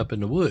tree up in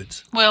the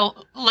woods.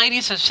 Well,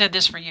 ladies have said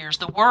this for years.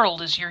 The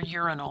world is your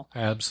urinal.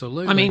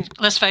 Absolutely. I mean,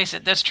 let's face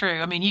it. That's true.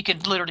 I mean, you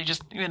could literally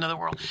just into the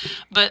world.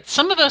 But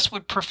some of us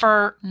would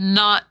prefer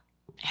not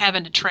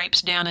having to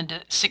traipse down into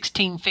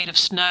 16 feet of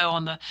snow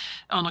on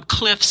a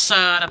cliff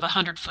side of a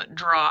 100-foot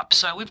drop.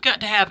 So we've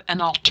got to have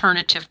an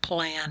alternative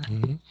plan.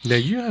 Mm-hmm. Now,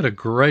 you had a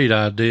great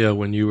idea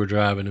when you were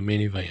driving a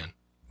minivan.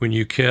 When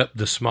you kept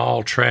the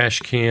small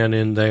trash can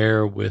in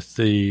there with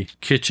the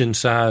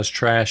kitchen-sized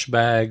trash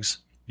bags,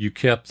 you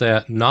kept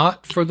that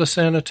not for the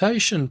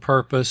sanitation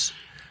purpose,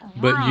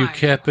 but you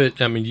kept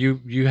it. I mean,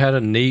 you had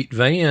a neat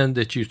van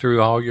that you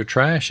threw all your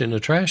trash in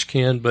the trash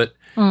can, but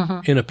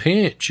in a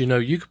pinch,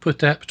 you could put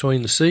that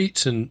between the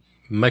seats and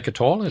make a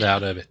toilet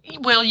out of it.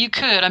 Well, you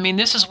could. I mean,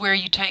 this is where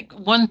you take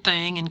one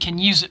thing and can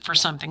use it for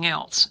something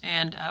else.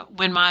 And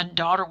when my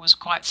daughter was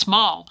quite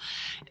small,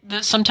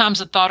 sometimes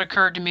the thought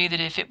occurred to me that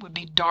if it would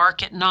be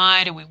dark at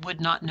night and we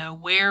would not know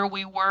where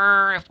we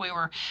were, if we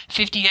were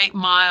 58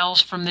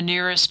 miles from the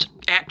nearest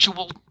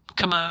actual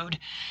commode,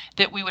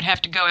 that we would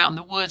have to go out in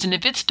the woods. And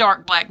if it's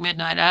dark, black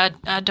midnight,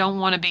 I don't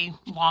want to be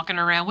walking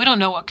around. We don't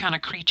know what kind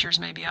of creatures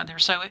may be out there.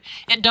 So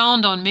it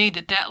dawned on me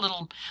that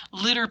little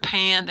litter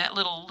pan, that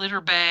little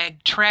litter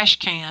bag, trash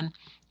can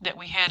that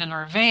we had in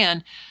our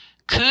van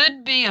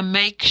could be a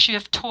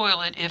makeshift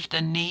toilet if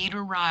the need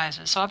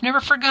arises. So I've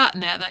never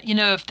forgotten that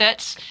if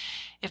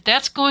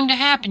that's going to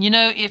happen,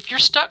 if you're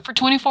stuck for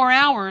 24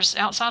 hours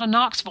outside of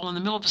Knoxville in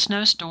the middle of a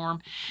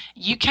snowstorm,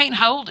 you can't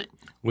hold it.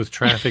 With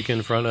traffic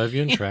in front of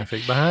you and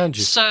traffic behind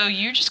you. So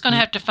you're just going to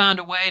have to find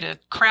a way to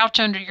crouch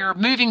under your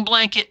moving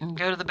blanket and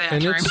go to the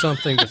bathroom. And it's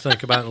something to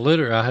think about.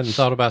 I hadn't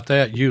thought about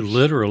that. You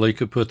literally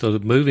could put the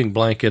moving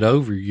blanket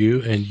over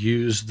you and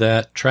use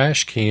that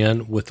trash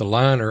can with the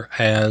liner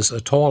as a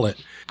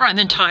toilet. Right, and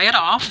then tie it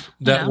off.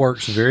 That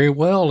works very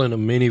well in a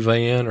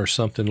minivan or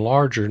something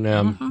larger.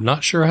 Now, I'm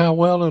not sure how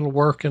well it'll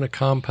work in a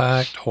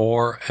compact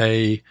or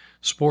a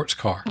sports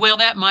car. Well,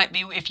 that might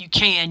be, if you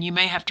can. You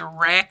may have to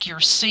rack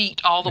your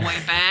seat all the way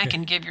back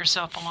and give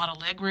yourself a lot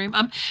of leg room.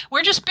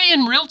 We're just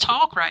being real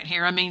talk right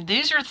here. I mean,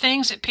 these are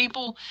things that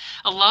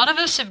a lot of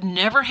us have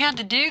never had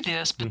to do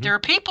this, but there are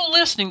people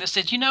listening that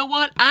said, you know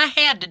what, I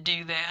had to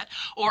do that,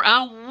 or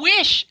I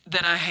wish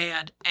that I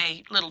had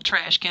a little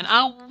trash can.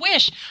 I'm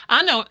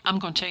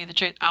going to tell you the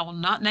truth. I will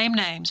not name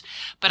names,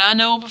 but I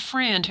know of a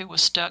friend who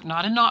was stuck,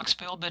 not in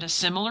Knoxville, but a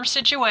similar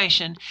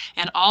situation,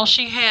 and all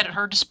she had at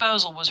her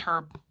disposal was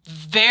her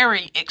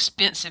very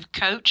expensive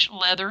Coach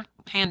leather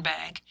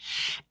handbag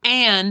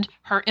and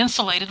her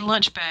insulated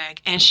lunch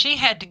bag, and she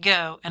had to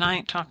go, and I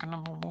ain't talking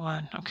number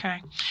one,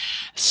 okay?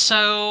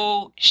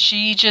 So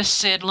she just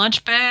said,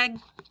 lunch bag,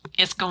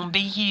 it's going to be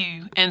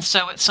you. And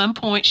so at some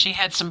point she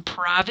had some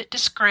private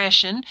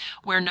discretion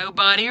where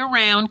nobody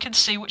around could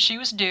see what she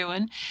was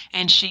doing,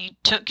 and she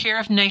took care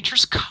of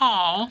nature's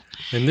call.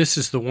 And this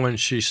is the one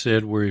she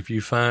said where if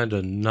you find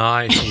a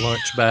nice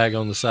lunch bag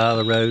on the side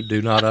of the road,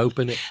 do not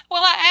open it.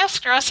 Well, I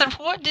asked her, I said,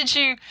 what did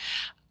you...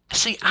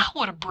 See, I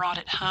would have brought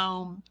it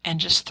home and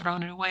just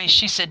thrown it away.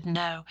 She said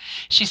no.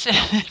 She said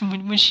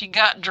when she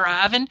got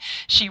driving,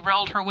 she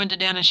rolled her window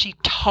down and she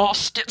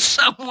tossed it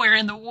somewhere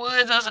in the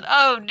woods. I said,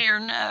 oh, dear,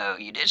 no,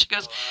 you did. She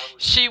goes,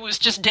 she was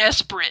just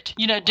desperate.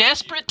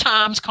 Desperate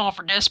times call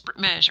for desperate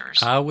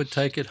measures. I would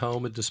take it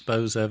home and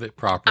dispose of it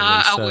properly.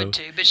 I would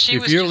too, but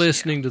if you're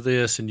listening to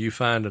this and you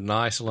find a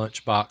nice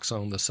lunchbox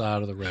on the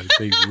side of the road,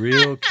 be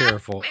real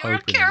careful. Be real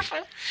careful.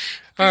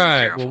 All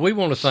right. Well, we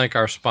want to thank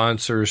our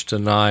sponsors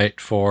tonight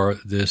for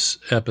this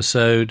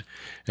episode,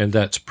 and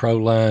that's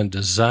Proline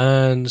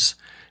Designs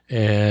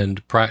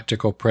and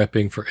Practical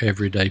Prepping for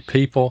Everyday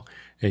People.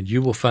 And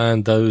you will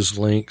find those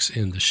links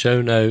in the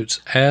show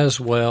notes as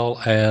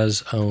well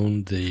as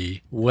on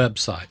the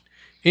website.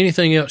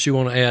 Anything else you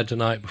want to add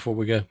tonight before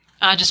we go?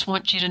 I just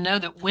want you to know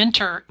that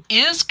winter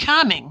is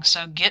coming,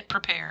 so get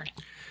prepared.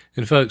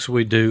 And folks,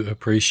 we do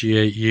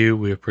appreciate you.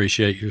 We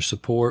appreciate your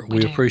support.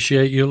 We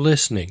appreciate you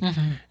listening.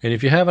 Mm-hmm. And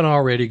if you haven't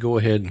already, go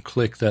ahead and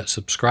click that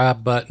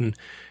subscribe button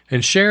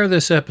and share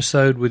this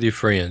episode with your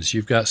friends.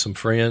 You've got some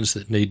friends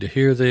that need to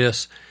hear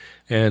this,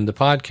 and the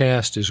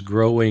podcast is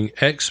growing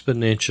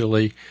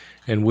exponentially,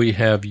 and we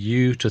have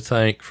you to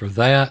thank for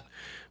that,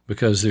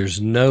 because there's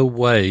no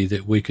way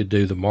that we could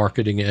do the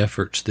marketing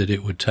efforts that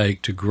it would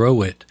take to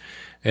grow it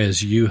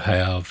as you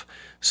have.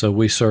 So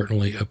we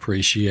certainly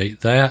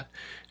appreciate that.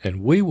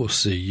 And we will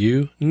see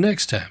you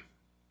next time.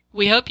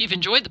 We hope you've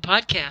enjoyed the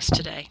podcast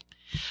today.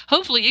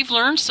 Hopefully you've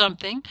learned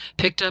something,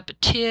 picked up a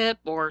tip,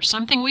 or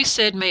something we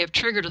said may have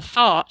triggered a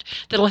thought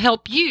that'll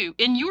help you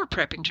in your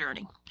prepping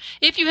journey.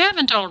 If you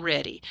haven't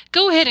already,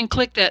 go ahead and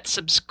click that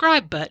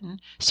subscribe button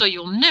so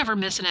you'll never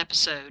miss an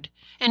episode,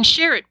 and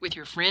share it with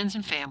your friends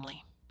and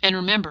family. And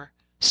remember,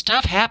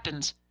 stuff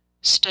happens.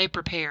 Stay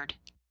prepared.